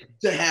then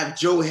to have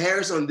Joe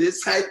Harris on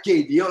this side,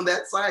 KD on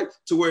that side,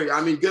 to where,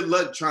 I mean, good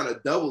luck trying to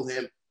double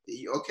him.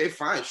 Okay,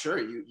 fine, sure.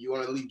 You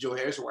want to leave Joe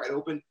Harris wide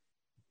open?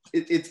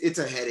 It's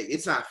a headache.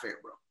 It's not fair,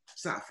 bro.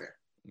 It's not fair.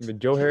 But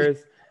Joe Harris,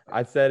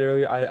 I said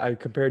earlier, I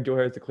compared Joe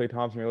Harris to Klay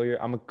Thompson earlier.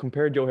 I'm going to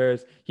compare Joe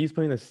Harris. He's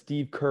playing the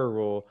Steve Kerr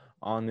role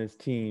on this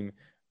team,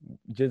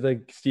 just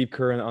like Steve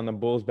Kerr on the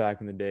Bulls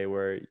back in the day,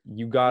 where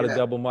you got to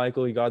double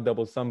Michael, you got to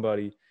double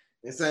somebody.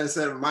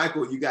 Instead of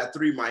Michael, you got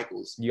 3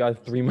 Michaels. You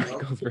got 3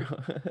 Michaels, bro.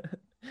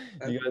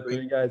 You got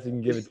 3 guys who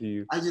can give it to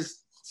you.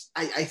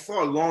 I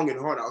thought long and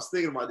hard. I was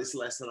thinking about this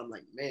last night. I'm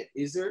like, man,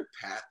 is there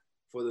a path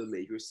for the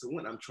Lakers to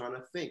win? I'm trying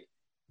to think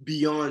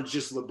beyond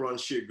just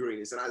LeBron's sheer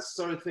greatness. And I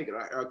started thinking,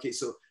 okay,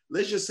 so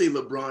let's just say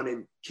LeBron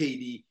and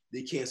KD,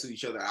 they cancel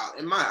each other out.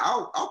 And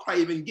I'll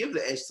probably even give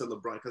the edge to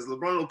LeBron because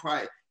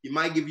LeBron he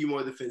might give you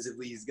more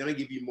defensively. He's going to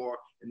give you more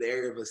in the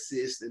area of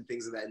assist and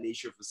things of that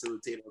nature,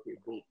 facilitate. Okay,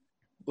 boom.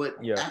 But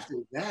after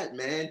that,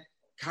 man,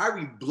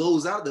 Kyrie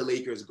blows out the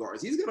Lakers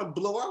guards. He's going to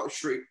blow out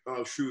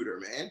Schroeder,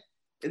 man.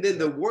 And then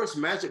the worst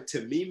matchup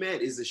to me,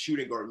 man, is the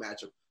shooting guard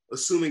matchup,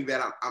 assuming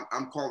that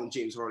I'm calling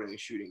James Harden a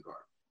shooting guard.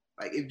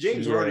 Like, if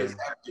James Harden is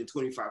averaging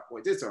 25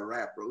 points, it's a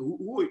wrap, bro.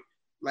 Who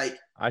like,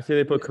 I say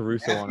they put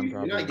Caruso on him.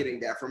 You're not getting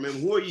that from him.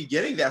 Who are you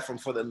getting that from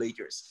for the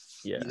Lakers?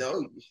 Yeah. You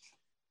know,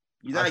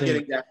 you're not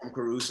getting that from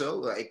Caruso.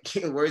 Like,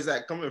 where's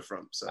that coming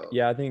from? So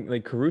yeah, I think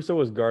like Caruso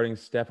was guarding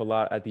Steph a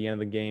lot at the end of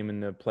the game in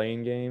the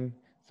playing game.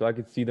 So I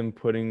could see them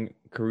putting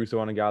Caruso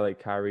on a guy like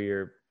Kyrie,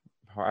 or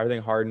I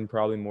think Harden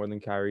probably more than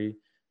Kyrie.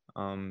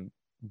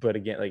 But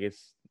again, like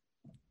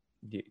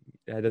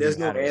there's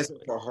no answer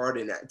for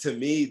Harden. To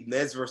me,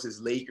 Nets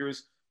versus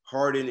Lakers,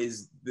 Harden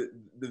is the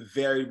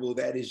variable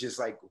that is just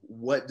like,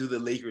 what do the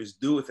Lakers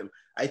do with him?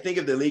 I think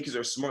if the Lakers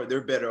are smart,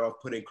 they're better off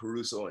putting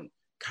Caruso on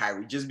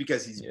Kyrie just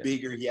because he's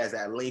bigger. He has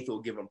that length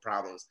will give him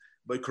problems.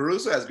 But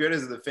Caruso, as great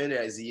as a defender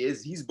as he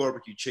is, he's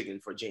barbecue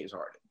chicken for James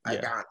Harden.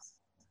 Like, honestly.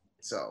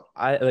 So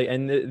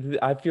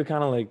I feel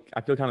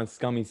kind of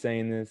scummy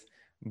saying this,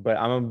 but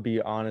I'm gonna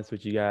be honest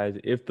with you guys.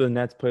 If the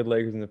Nets played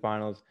Lakers in the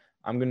finals,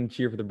 I'm gonna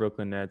cheer for the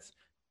Brooklyn Nets,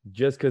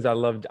 just because I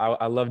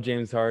love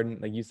James Harden.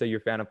 Like you say, you're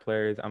a fan of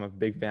players. I'm a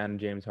big fan of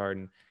James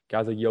Harden.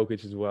 Guys like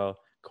Jokic as well,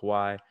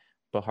 Kawhi.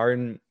 But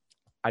Harden,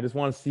 I just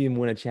want to see him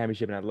win a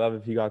championship, and I'd love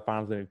if he got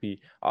Finals MVP.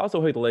 I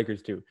also hate the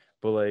Lakers too,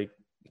 but like,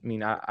 I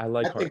mean, I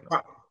like Harden.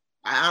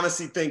 I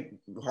honestly think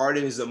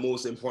Harden is the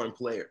most important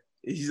player.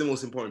 He's the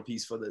most important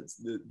piece for the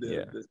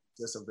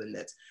success of the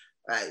Nets.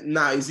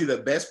 Now, is he the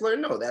best player?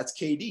 No, that's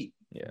KD.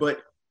 Yeah.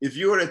 But if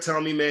you were to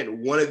tell me,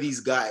 man, one of these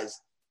guys,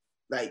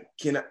 then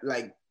again,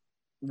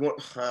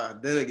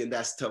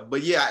 that's tough.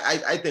 But yeah,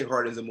 I think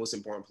Harden's the most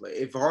important player.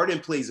 If Harden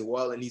plays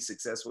well and he's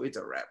successful, it's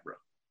a wrap, bro.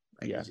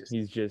 Like,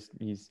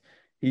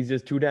 he's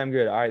just too damn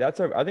good. All right, I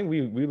think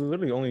we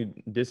literally only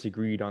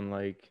disagreed on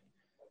like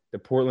the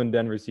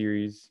Portland-Denver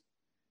series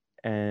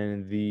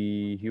and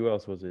who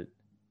else was it?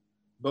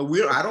 But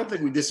I don't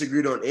think we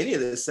disagreed on any of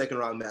the second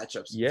round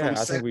matchups. Yeah,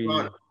 I think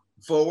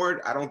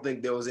forward, I don't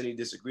think there was any We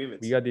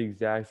disagreements. got the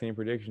exact same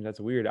prediction. That's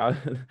weird. I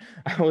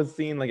was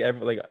seeing like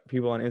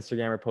people on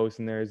Instagram are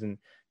posting theirs, and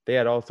they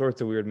had all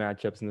sorts of weird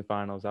matchups in the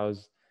finals.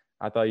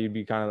 I thought you'd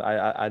be kind of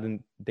I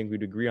didn't think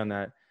we'd agree on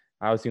that.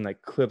 I was seeing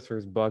like Clips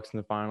versus Bucks in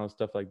the finals,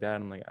 stuff like that.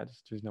 I'm like,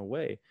 there's no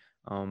way.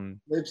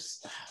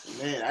 Clips,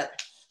 man.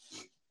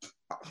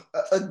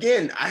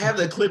 Again, I have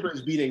the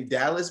Clippers beating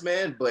Dallas,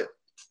 man, but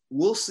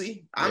we'll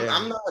see.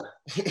 I'm not.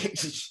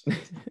 It's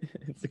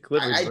the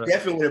Clippers. I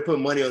definitely want to put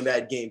money on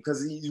that game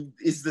because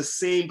it's the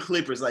same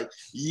Clippers like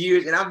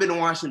years. And I've been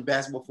watching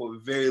basketball for a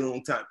very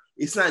long time.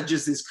 It's not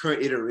just this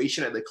current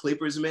iteration of the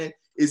Clippers, man.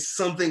 It's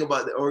something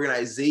about the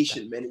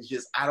organization, man. It's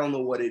just, I don't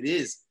know what it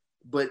is,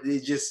 but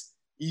it just,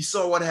 you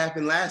saw what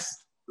happened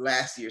last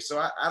year. So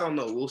I don't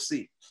know. We'll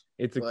see.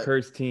 It's a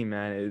cursed team,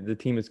 man. The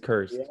team is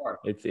cursed. Yeah.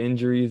 It's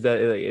injuries that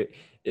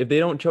if they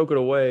don't choke it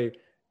away,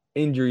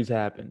 injuries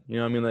happen. You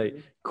know what I mean?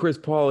 Like Chris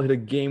Paul hit a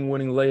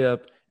game-winning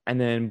layup, and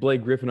then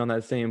Blake Griffin on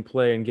that same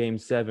play in Game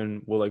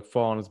 7 will like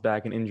fall on his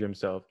back and injure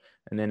himself.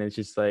 And then it's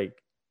just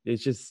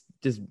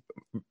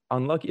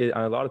unlucky.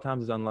 A lot of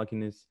times it's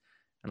unluckiness,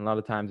 and a lot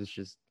of times it's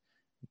just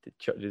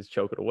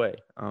choke it away.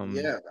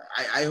 Yeah,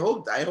 I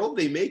hope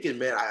they make it,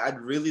 man. I'd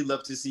really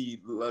love to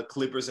see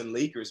Clippers and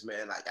Lakers,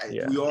 man.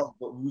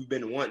 We've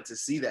been wanting to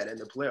see that in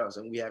the playoffs,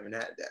 and we haven't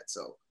had that.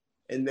 So,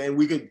 and then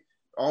we could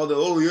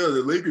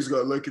the Lakers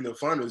got lucky in the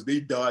finals. They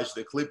dodged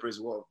the Clippers.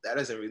 Well, that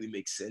doesn't really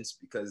make sense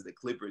because the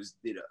Clippers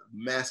did a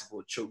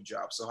massive choke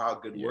job. So how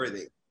good were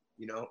they?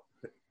 You know.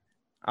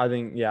 I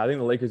think the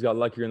Lakers got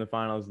luckier in the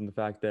finals, and the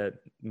fact that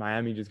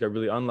Miami just got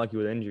really unlucky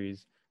with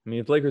injuries. I mean,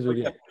 if Lakers would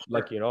get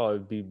lucky at all, it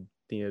would be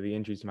the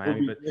injuries to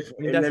Miami. But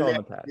I mean, that's all in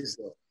the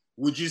past.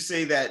 Would you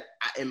say that,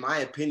 in my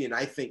opinion,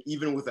 I think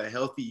even with a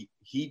healthy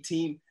Heat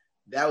team,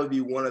 that would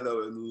be one of the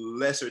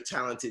lesser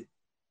talented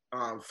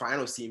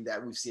finals team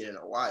that we've seen in a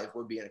while, if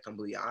we're being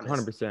completely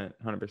honest.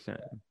 100%.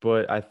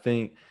 But I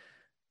think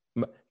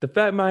the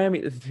fact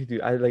Miami,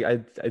 dude,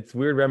 it's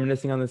weird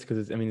reminiscing on this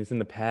because it's in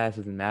the past,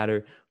 it doesn't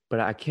matter. But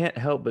I can't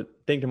help but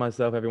think to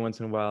myself every once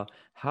in a while,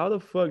 how the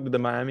fuck did the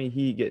Miami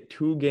Heat get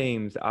 2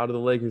 games out of the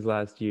Lakers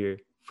last year,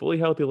 fully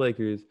healthy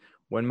Lakers,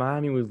 when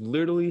Miami was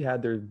literally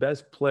had their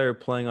best player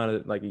playing on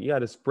it? Like, he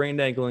had a sprained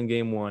ankle in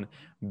Game 1.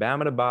 Bam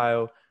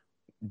Adebayo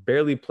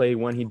barely played.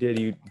 When he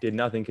did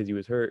nothing because he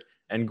was hurt.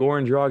 And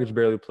Goran Dragic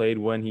barely played.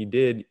 When he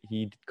did,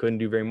 he couldn't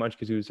do very much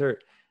because he was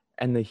hurt.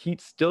 And the Heat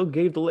still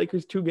gave the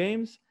Lakers 2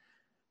 games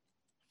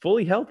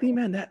fully healthy,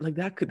 man.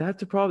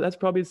 That's probably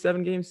a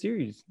 7-game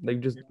series. Like,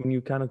 just when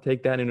you kind of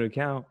take that into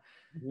account,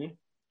 if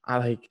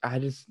I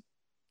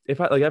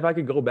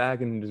could go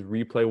back and just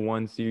replay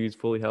one series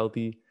fully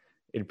healthy,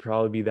 it'd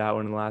probably be that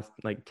one in the last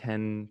like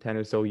 10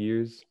 or so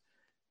years.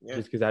 Yeah.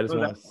 Just because I just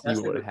want to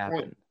see what would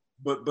happen.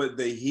 But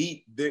the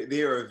Heat,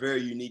 they are a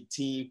very unique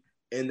team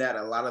in that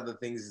a lot of the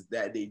things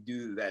that they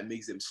do that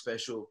makes them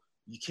special,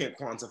 you can't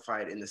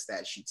quantify it in the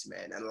stat sheets,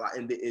 man.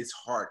 And it's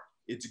hard.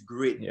 It's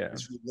grit,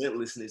 it's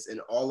relentlessness,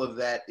 and all of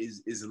that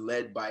is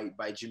led by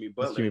Jimmy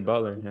Butler. It's Jimmy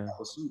Butler, yeah.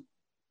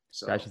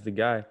 So that's just the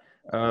guy.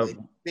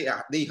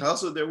 They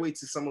hustled their way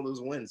to some of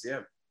those wins, yeah.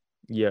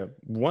 Yeah.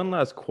 One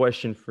last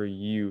question for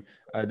you.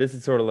 This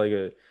is sort of like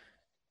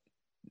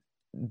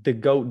the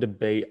GOAT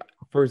debate.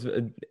 First,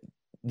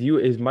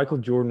 is Michael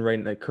Jordan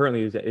right? Like,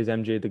 currently, is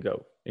MJ the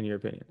GOAT in your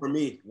opinion? For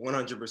me,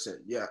 100%.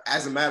 Yeah.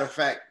 As a matter of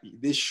fact,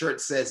 this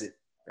shirt says it.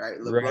 Right,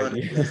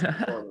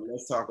 LeBron. Right.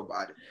 Let's talk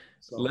about it.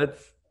 So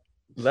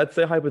let's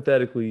say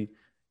hypothetically,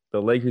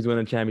 the Lakers win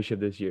the championship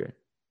this year,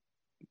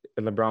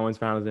 and LeBron wins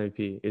Finals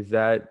MVP.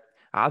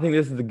 I think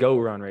this is the GOAT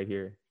run right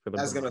here for LeBron.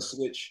 That's gonna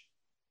switch.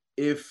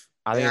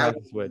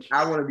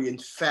 I want to be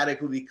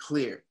emphatically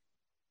clear.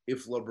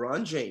 If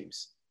LeBron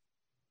James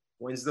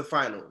wins the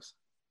Finals,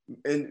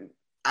 and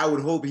I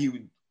would hope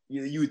you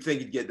would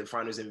think he'd get the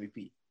Finals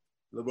MVP.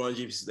 LeBron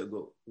James is the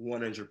GOAT,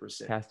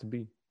 100%. Has to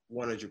be.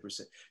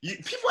 100%.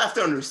 People have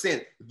to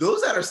understand,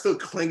 those that are still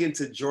clinging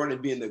to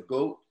Jordan being the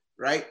GOAT,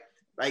 right?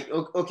 Like,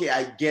 okay,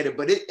 I get it,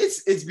 but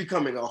it's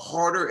becoming a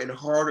harder and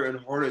harder and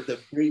harder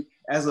debate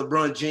as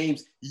LeBron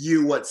James,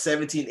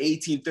 17,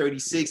 18,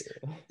 36.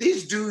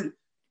 This dude,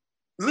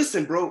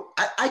 listen, bro,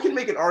 I can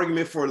make an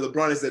argument for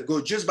LeBron as the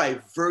GOAT just by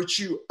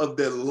virtue of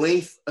the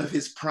length of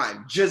his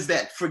prime. Just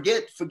that.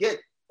 Forget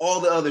all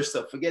the other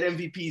stuff. Forget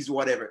MVPs,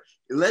 whatever.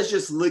 Let's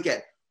just look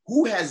at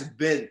who has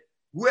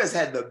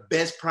had the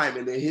best prime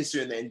in the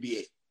history of the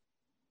NBA?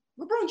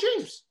 LeBron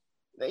James.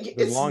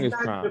 The longest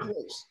prime.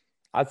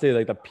 I'd say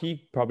like the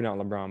peak, probably not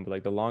LeBron, but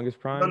like the longest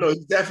prime. No,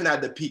 he's definitely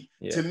at the peak.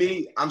 Yeah. To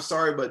me, I'm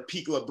sorry, but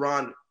peak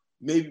LeBron,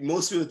 maybe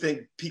most people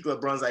think peak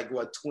LeBron's like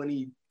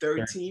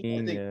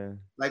 2013, I think,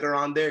 like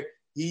around there.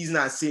 He's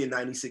not seeing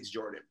 96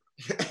 Jordan.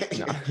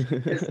 No.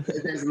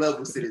 there's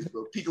levels to this,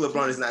 bro. Peak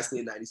LeBron is not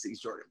seeing 96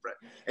 Jordan, bro.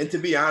 And to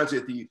be honest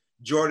with you,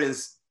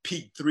 Jordan's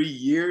peak 3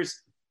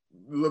 years,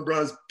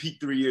 LeBron's peak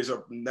 3 years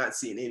are not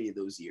seeing any of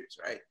those years,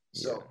 right?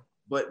 So,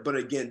 but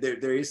again,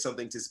 there is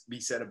something to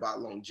be said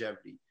about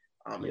longevity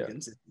and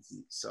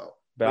consistency. So,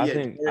 but I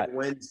think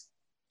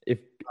if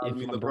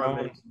LeBron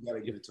wins, you gotta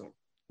give it to him.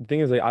 the thing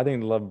is, like, I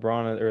think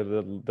LeBron or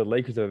the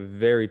Lakers have a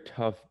very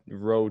tough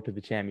road to the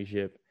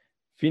championship.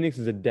 Phoenix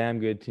is a damn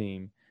good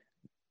team.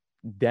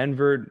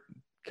 Denver,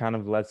 kind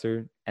of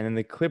lesser, and then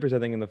the Clippers, I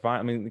think, in the final.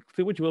 I mean,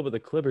 say what you will about the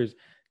Clippers,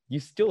 you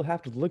still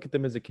have to look at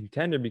them as a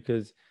contender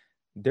because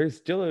there's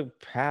still a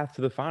path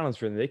to the finals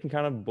for them. They can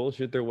kind of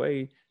bullshit their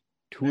way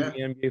to Yeah.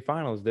 the NBA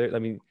finals. I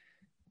mean,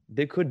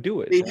 they could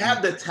do it. They I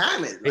have mean, the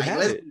talent. they Like, have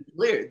let's it. be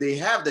clear. They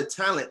have the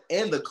talent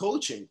and the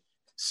coaching.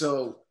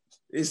 So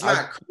it's I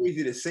not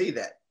crazy to say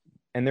that.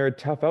 And they're a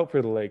tough out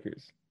for the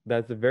Lakers.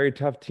 That's a very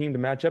tough team to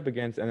match up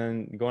against, and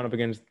then going up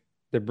against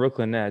the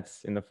Brooklyn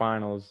Nets in the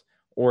finals,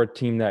 or a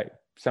team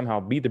that somehow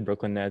beat the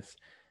Brooklyn Nets.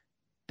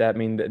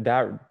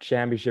 That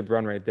championship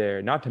run right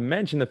there. Not to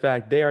mention the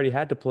fact they already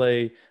had to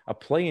play a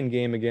play-in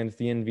game against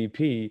the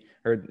MVP,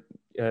 or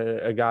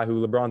a guy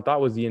who LeBron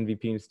thought was the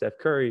MVP, and Steph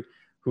Curry,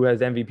 who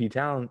has MVP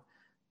talent,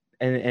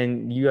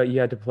 and you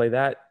had to play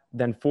that.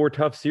 Then 4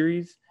 tough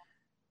series.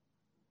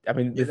 I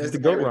mean, Yeah, this is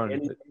that's the not GOAT really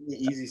run. any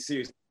easy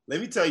series. Let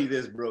me tell you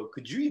this, bro.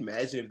 Could you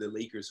imagine if the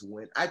Lakers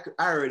win? I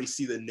already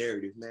see the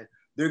narrative, man.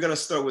 They're gonna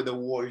start with the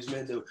Warriors,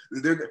 man.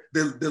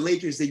 The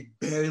Lakers, they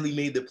barely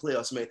made the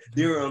playoffs, man.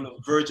 They were on the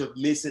verge of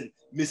missing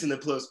the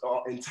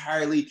playoffs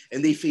entirely,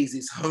 and they face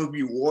this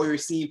hungry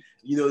Warriors team.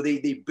 You know,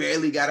 they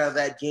barely got out of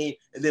that game,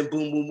 and then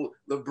boom, boom, boom.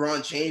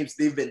 LeBron James,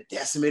 they've been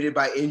decimated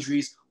by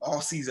injuries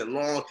all season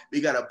long. They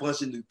got a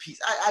bunch of new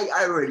pieces.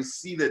 I already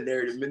see the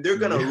narrative, man. They're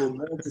gonna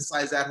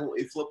romanticize that whole.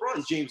 If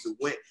LeBron James would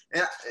win,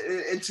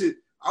 and to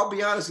I'll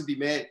be honest with you,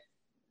 man.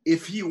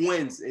 If he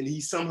wins and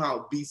he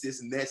somehow beats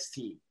this Nets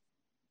team,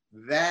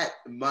 that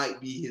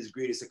might be his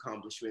greatest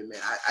accomplishment,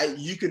 man.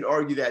 You can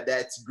argue that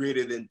that's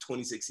greater than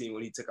 2016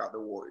 when he took out the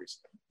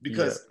Warriors, Yeah.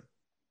 because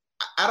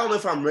I don't know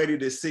if I'm ready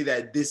to say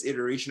that this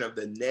iteration of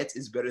the Nets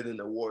is better than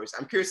the Warriors.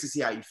 I'm curious to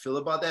see how you feel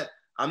about that.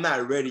 I'm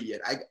not ready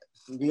yet.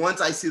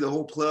 Once I see the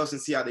whole playoffs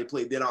and see how they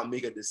play, then I'll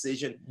make a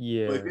decision. But if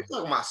Yeah. you're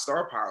talking about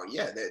star power,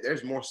 yeah,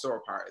 there's more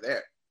star power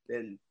there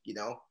than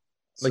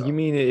Like, you So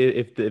mean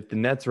if the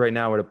Nets right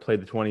now were to play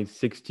the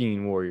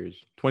 2016 Warriors,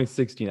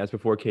 2016, that's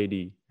before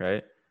KD,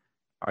 right?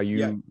 Are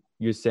yeah.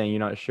 you're saying you're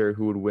not sure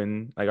who would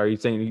win? Like, are you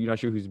saying you're not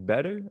sure who's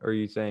better, or are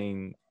you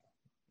saying,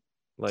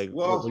 like,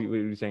 Well, what are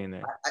you saying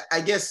there?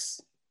 I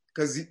guess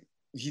because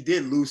he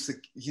did lose.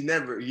 He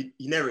never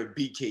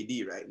beat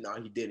KD, right?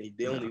 No, he didn't.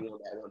 They only No. won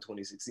that one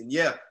 2016.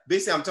 Yeah,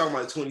 basically, I'm talking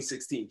about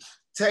 2016.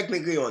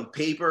 Technically, on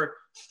paper,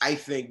 I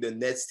think the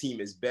Nets team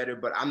is better,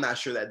 but I'm not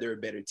sure that they're a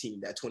better team.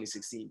 That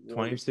 2016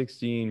 Warriors.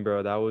 2016,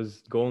 bro, that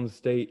was Golden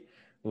State.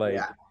 Yeah, Like,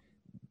 and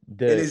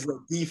the it's the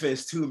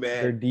defense too,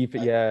 their man.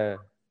 defense, Like, yeah.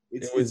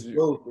 It it's was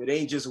both. It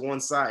ain't just one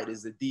side.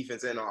 It's the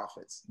defense and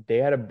offense. They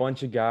had a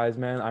bunch of guys,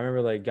 man. I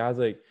remember, like, guys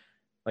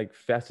like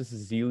Festus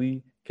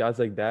Ezeli, guys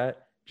like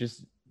that,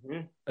 just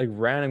Mhm. like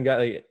random guy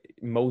like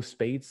Mo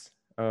Spates,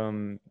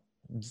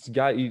 just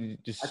got you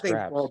just I think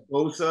scraps.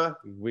 Barbosa,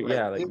 like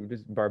Yeah, like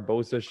just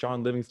Barbosa,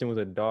 Sean Livingston was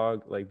a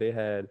dog. Like, they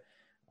had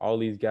all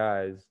these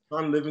guys.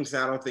 Sean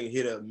Livingston, I don't think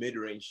hit a mid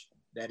range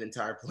that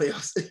entire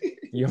playoffs.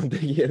 You don't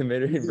think he had a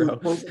mid, He was bro?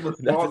 post up a That's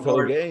small his whole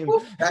guard, game.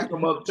 whoop, back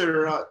him up, turn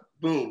around,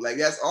 boom. Like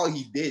that's all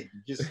he did.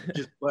 Just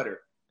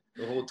butter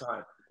the whole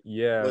time.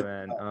 Yeah, But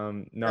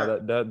man. No, yeah,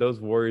 that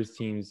those Warriors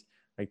teams,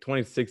 like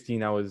 2016,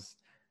 that was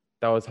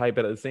hype.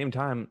 But at the same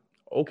time,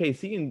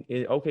 OKC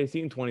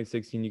in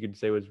 2016, you could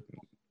say was,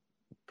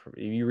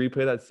 if you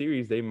replay that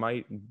series, they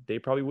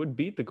probably would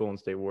beat the Golden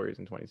State Warriors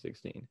in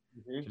 2016,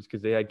 mm-hmm. just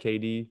because they had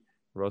KD,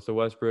 Russell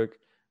Westbrook,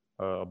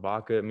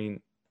 Ibaka. I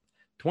mean,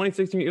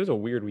 2016, it was a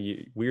weird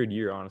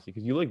year, honestly,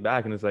 because you look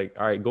back and it's like,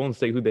 all right, Golden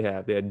State, who they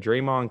have? They had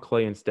Draymond,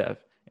 Clay, and Steph,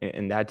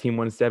 and that team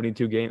won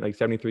 72 games, like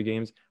 73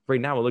 games.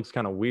 Right now, it looks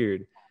kind of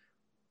weird,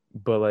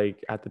 but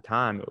like at the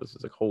time, it was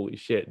just like, holy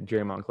shit,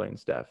 Draymond, Clay, and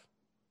Steph.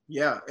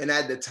 Yeah, and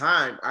at the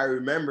time, I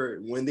remember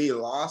when they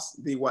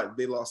lost, they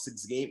lost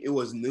 6 games. It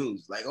was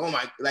news, like oh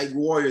my, like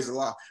Warriors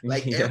lost.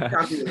 Like every Yeah,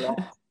 time they lost,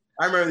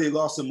 I remember they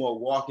lost to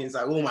Milwaukee. It's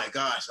like oh my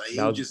gosh, like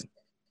that was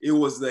it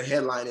was the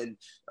headline in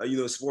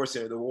Sports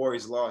Center. The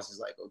Warriors lost. It's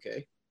like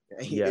okay,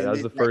 yeah, that and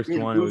was they, the like first they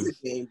one. It lose a was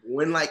game,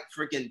 win like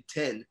freaking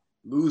 10,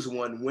 lose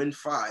one, win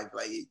 5.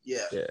 Like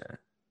yeah, Yeah.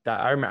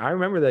 I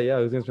remember that. Yeah,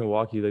 it was against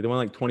Milwaukee. Like, they won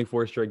like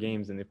 24 straight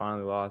games and they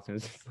finally lost. And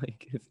it's just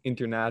like it's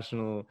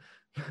international,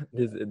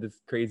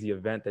 this crazy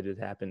event that just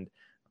happened.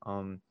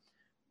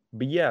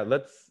 But yeah,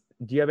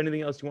 do you have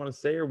anything else you want to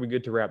say, or are we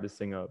good to wrap this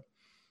thing up?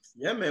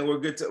 yeah, man, we're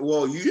good to.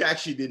 Well, you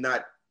actually did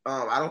not.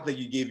 I don't think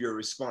you gave your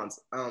response.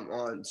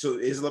 On so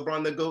is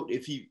LeBron the GOAT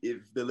if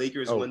the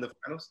Lakers Oh, win the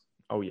finals?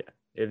 oh yeah.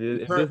 If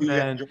this Currently, you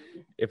have man,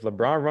 if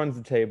LeBron runs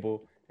the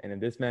table, and if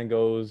this man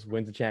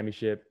wins the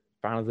championship,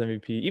 Finals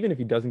MVP, even if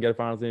he doesn't get a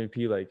Finals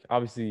MVP, like,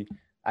 obviously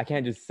I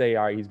can't just say,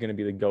 all right, he's going to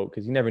be the GOAT,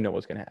 because you never know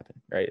what's going to happen,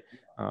 right?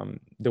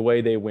 The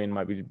way they win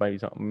might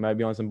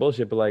be on some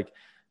bullshit, but like,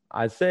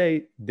 I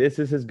say this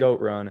is his GOAT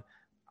run.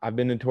 I've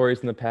been notorious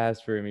in the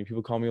past for, I mean,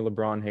 people call me a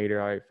LeBron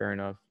hater. All right, fair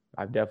enough.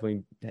 I've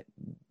definitely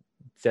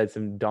said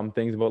some dumb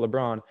things about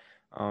LeBron,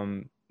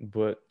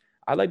 but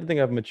I like to think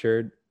I've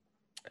matured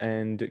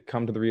and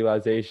come to the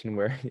realization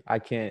where I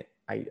can't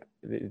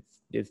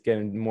it's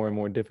getting more and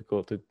more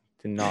difficult to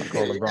not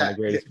call LeBron the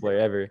greatest player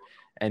ever.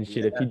 And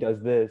shit, if he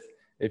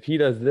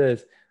does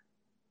this,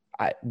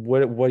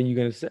 what are you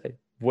gonna say?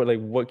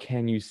 What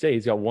can you say?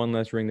 He's got one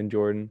less ring than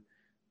Jordan,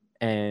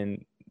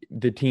 and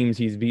the teams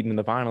he's beaten in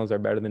the finals are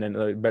better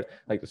than but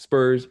like the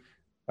Spurs,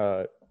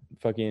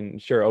 fucking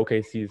sure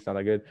OKC is not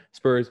that good.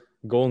 Spurs,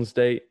 Golden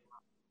State,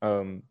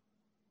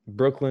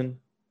 Brooklyn,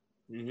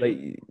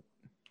 like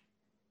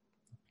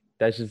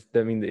that's just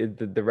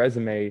the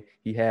resume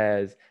he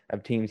has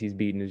of teams he's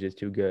beaten is just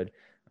too good,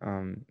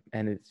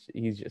 and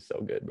he's just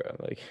so good, bro.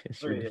 Like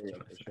it's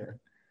ridiculous. Sure.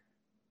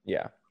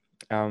 Yeah.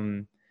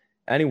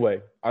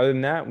 Anyway, other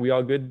than that, we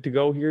all good to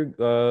go here.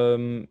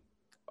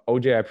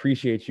 OJ, I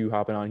appreciate you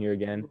hopping on here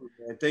again.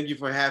 Thank you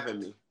for having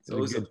me. It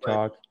was a good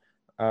talk.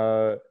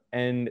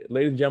 And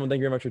ladies and gentlemen, thank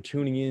you very much for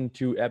tuning in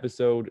to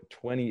episode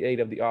 28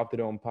 of the Off the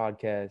Dome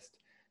podcast.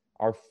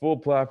 Our full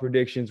playoff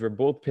predictions, we're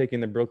both picking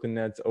the Brooklyn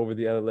Nets over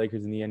the LA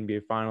Lakers in the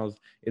NBA Finals.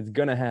 It's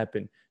going to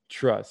happen.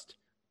 Trust.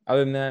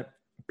 Other than that,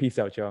 peace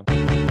out, y'all.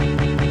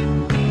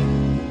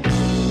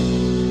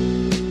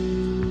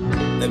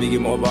 Let me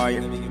get more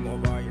volume.